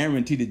no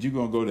guarantee that you're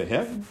gonna go to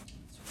heaven.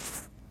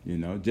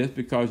 Just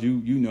because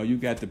you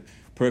got the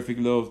perfect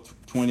little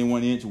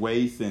 21-inch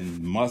waist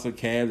and muscle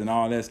calves and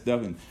all that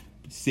stuff and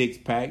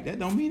 6-pack, that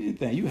don't mean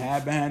anything. You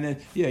hide behind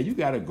that. Yeah, you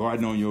got a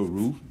garden on your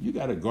roof. You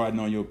got a garden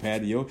on your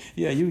patio.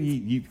 Yeah, you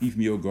eat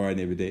from your garden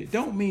every day.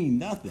 Don't mean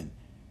nothing.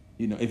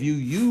 If you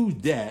use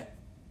that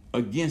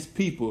against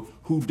people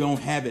who don't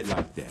have it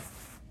like that,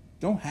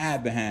 don't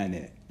hide behind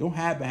that. Don't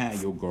hide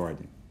behind your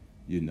garden.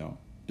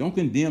 Don't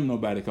condemn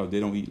nobody because they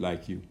don't eat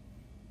like you.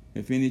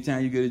 If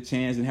anytime you get a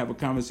chance and have a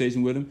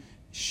conversation with them,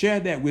 share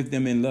that with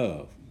them in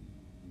love.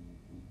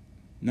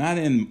 Not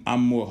in,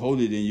 I'm more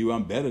holy than you,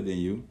 I'm better than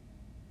you.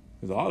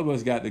 Because all of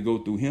us got to go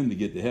through him to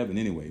get to heaven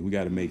anyway. We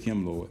got to make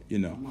him Lord,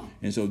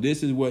 And so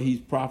this is what he's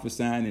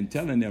prophesying and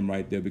telling them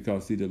right there.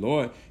 Because, see, the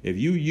Lord, if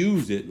you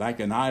use it like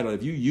an idol,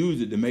 if you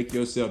use it to make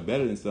yourself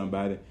better than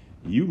somebody,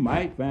 you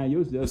might find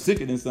yourself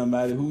sicker than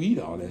somebody who eat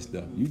all that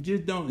stuff. You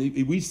just don't.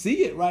 We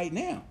see it right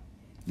now.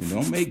 You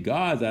don't make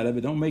gods out of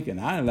it. Don't make an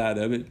idol out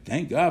of it.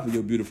 Thank God for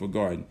your beautiful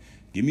garden.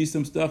 Give me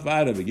some stuff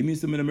out of it. Give me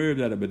some of the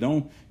herbs out of it. But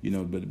don't,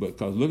 but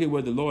because look at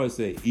what the Lord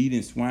said.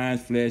 Eating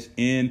swine's flesh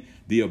in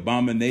the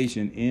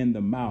abomination in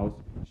the mouth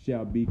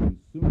shall be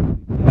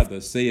consumed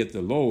together, saith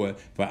the Lord.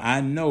 For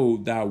I know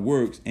thy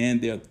works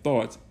and their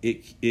thoughts.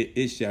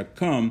 It shall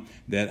come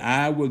that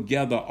I will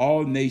gather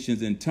all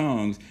nations and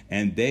tongues,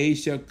 and they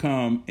shall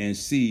come and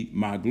see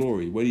my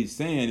glory. What he's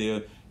saying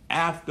is,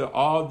 after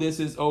all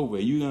this is over,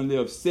 you done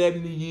live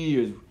 70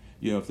 years.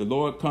 If the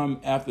Lord come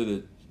after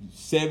the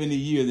 70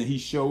 years and he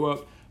show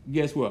up,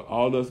 guess what?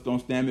 All of us going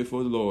to stand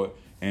before the Lord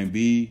and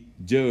be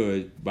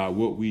judged by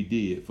what we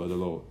did for the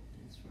Lord.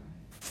 That's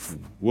right.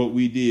 What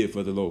we did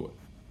for the Lord.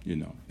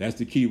 That's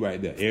the key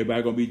right there.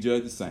 Everybody going to be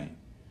judged the same.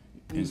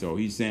 And so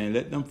he's saying,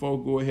 let them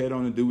folk go ahead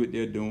on and do what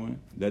they're doing.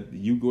 Let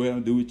you go ahead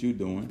and do what you're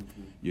doing,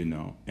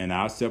 and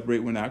I'll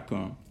separate when I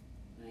come.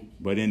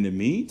 But in the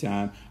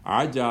meantime,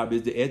 our job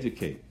is to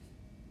educate.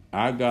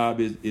 Our job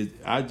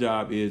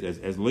is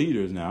as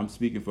leaders now, I'm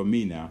speaking for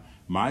me now,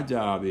 my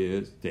job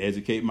is to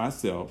educate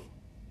myself,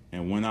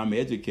 and when I'm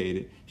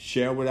educated,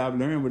 share what I've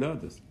learned with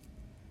others,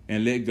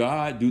 and let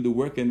God do the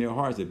work in their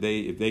hearts. If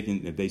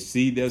they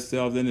see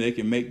themselves in it, they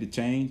can make the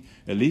change.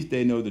 At least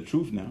they know the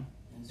truth now.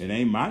 It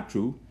ain't my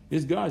truth;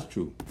 it's God's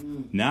truth.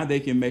 Now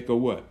they can make a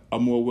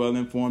more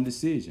well-informed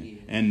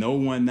decision, and no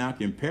one now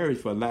can perish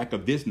for lack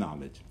of this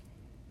knowledge.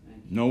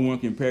 No one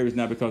can perish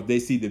now because they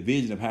see the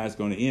vision of how it's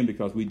going to end,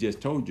 because we just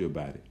told you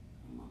about it.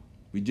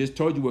 We just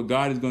told you what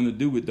God is going to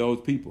do with those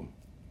people.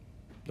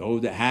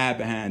 Those that hide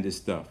behind this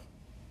stuff.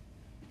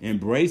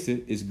 Embrace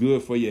it. It's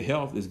good for your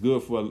health. It's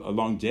good for a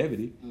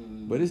longevity.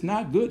 But it's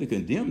not good to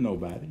condemn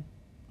nobody.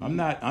 I'm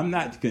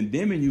not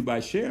condemning you by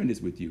sharing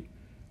this with you.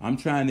 I'm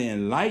trying to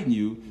enlighten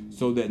you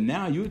so that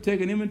now you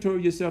take an inventory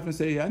of yourself and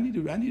say, I need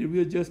to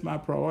readjust my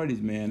priorities,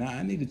 man.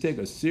 I need to take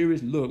a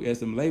serious look at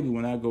some labels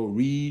when I go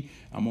read.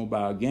 I'm gonna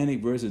buy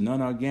organic versus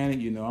non-organic.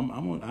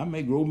 I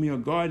may grow me a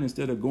garden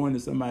instead of going to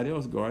somebody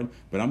else's garden,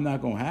 but I'm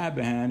not gonna hide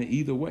behind it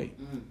either way.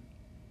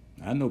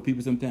 I know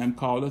people sometimes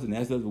call us and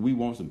ask us if we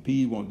want some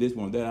peas, want this,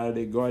 want that out of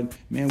their garden.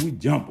 Man, we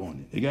jump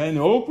on it. They got any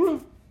okra?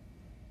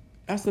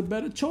 That's a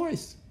better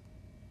choice.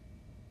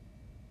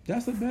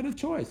 That's a better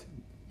choice.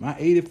 My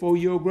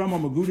 84-year-old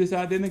grandmama grew this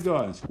out there in the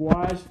garden.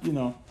 Squash,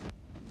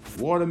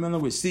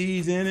 watermelon with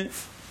seeds in it.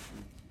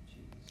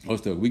 Oh,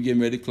 stuff. We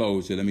getting ready to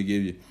close, so let me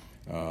give you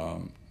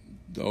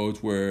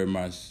those were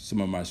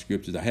some of my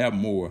scriptures. I have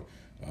more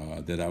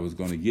that I was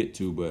going to get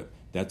to, but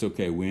that's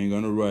okay. We ain't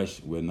going to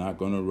rush. We're not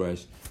going to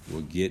rush.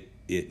 We'll get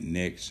it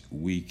next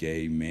week.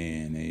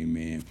 Amen.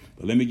 Amen.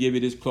 But let me give you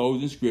this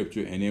closing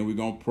scripture, and then we're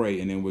going to pray,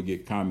 and then we'll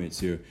get comments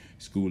here,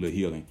 School of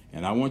Healing.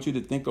 And I want you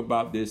to think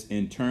about this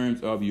in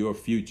terms of your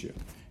future.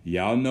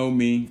 Y'all know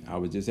me. I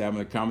was just having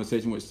a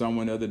conversation with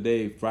someone the other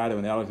day, Friday,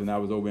 when Alex and I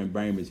was over in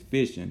Bainbridge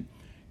fishing,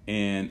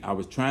 and I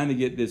was trying to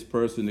get this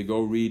person to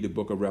go read the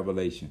book of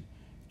Revelation,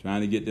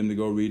 trying to get them to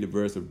go read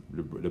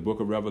the book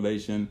of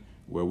Revelation,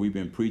 where we've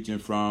been preaching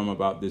from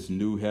about this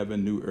new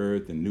heaven, new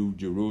earth, and new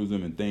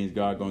Jerusalem, and things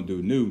God going to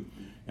do new.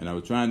 And I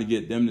was trying to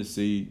get them to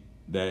see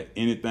that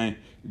anything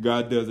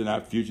God does in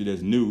our future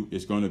that's new,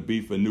 it's going to be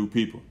for new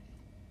people.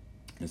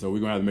 And so we're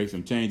going to have to make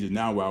some changes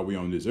now while we're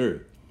on this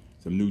earth.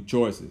 Some new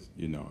choices,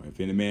 If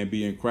any man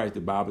be in Christ, the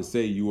Bible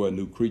say you are a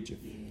new creature.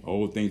 Yeah.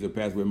 Old things are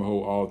passed away,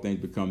 behold, all things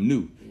become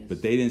new. Yes.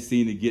 But they didn't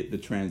seem to get the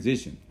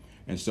transition.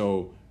 And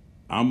so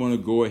I'm going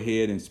to go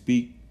ahead and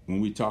speak,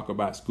 when we talk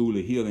about School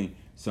of Healing,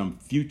 some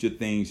future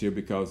things here,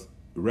 because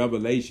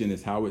Revelation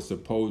is how it's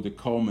supposed to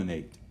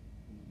culminate.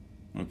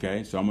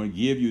 Okay, so I'm going to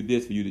give you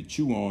this for you to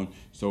chew on,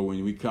 so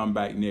when we come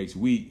back next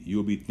week,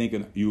 you'll be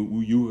thinking,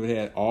 you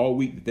had all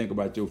week to think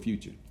about your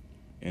future.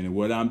 And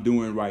what I'm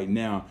doing right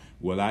now,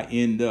 will I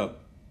end up,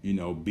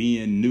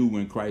 being new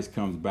when Christ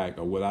comes back,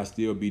 or will I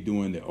still be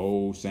doing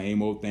the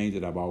same old things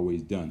that I've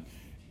always done?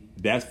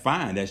 That's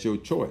fine. That's your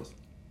choice.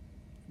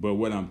 But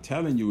what I'm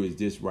telling you is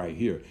this right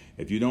here.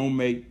 If you don't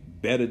make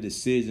better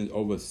decisions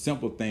over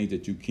simple things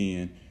that you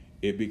can,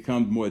 it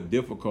becomes more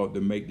difficult to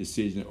make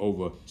decisions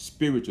over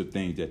spiritual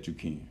things that you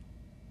can.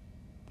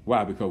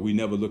 Why? Because we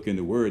never look in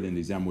the Word and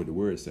examine what the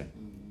Word say.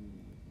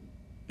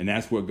 And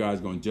that's what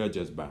God's going to judge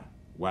us by.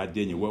 Why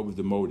didn't you? What was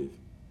the motive?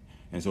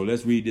 And so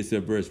let's read this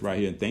verse right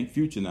here and think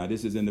future now.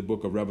 This is in the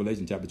book of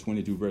Revelation, chapter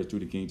 22, verse 2,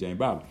 the King James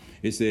Bible.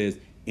 It says,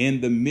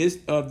 in the midst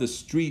of the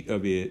street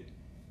of it,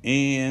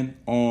 and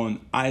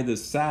on either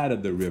side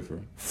of the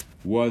river,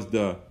 was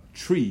the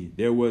tree.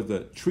 There was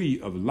a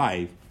tree of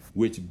life,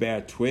 which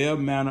bare 12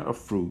 manner of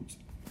fruits,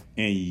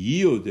 and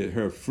yielded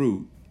her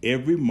fruit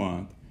every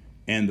month.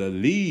 And the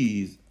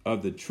leaves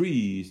of the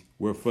trees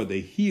were for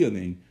the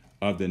healing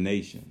of the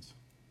nations.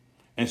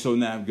 And so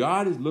now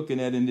God is looking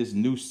at in this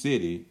new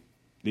city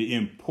the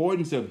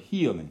importance of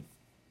healing.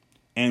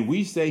 And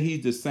we say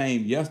he's the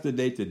same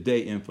yesterday,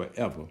 today, and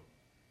forever.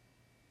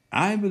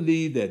 I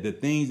believe that the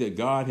things that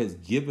God has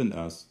given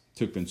us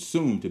to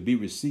consume, to be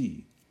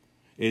received,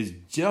 is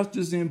just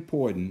as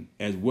important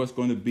as what's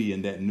going to be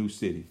in that new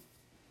city.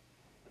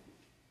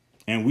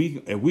 And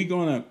if we're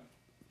going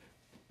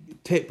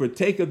to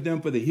partake of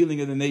them for the healing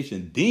of the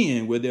nation,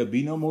 then where there'll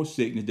be no more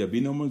sickness, there'll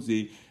be no more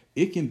disease,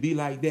 it can be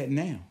like that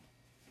now.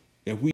 If we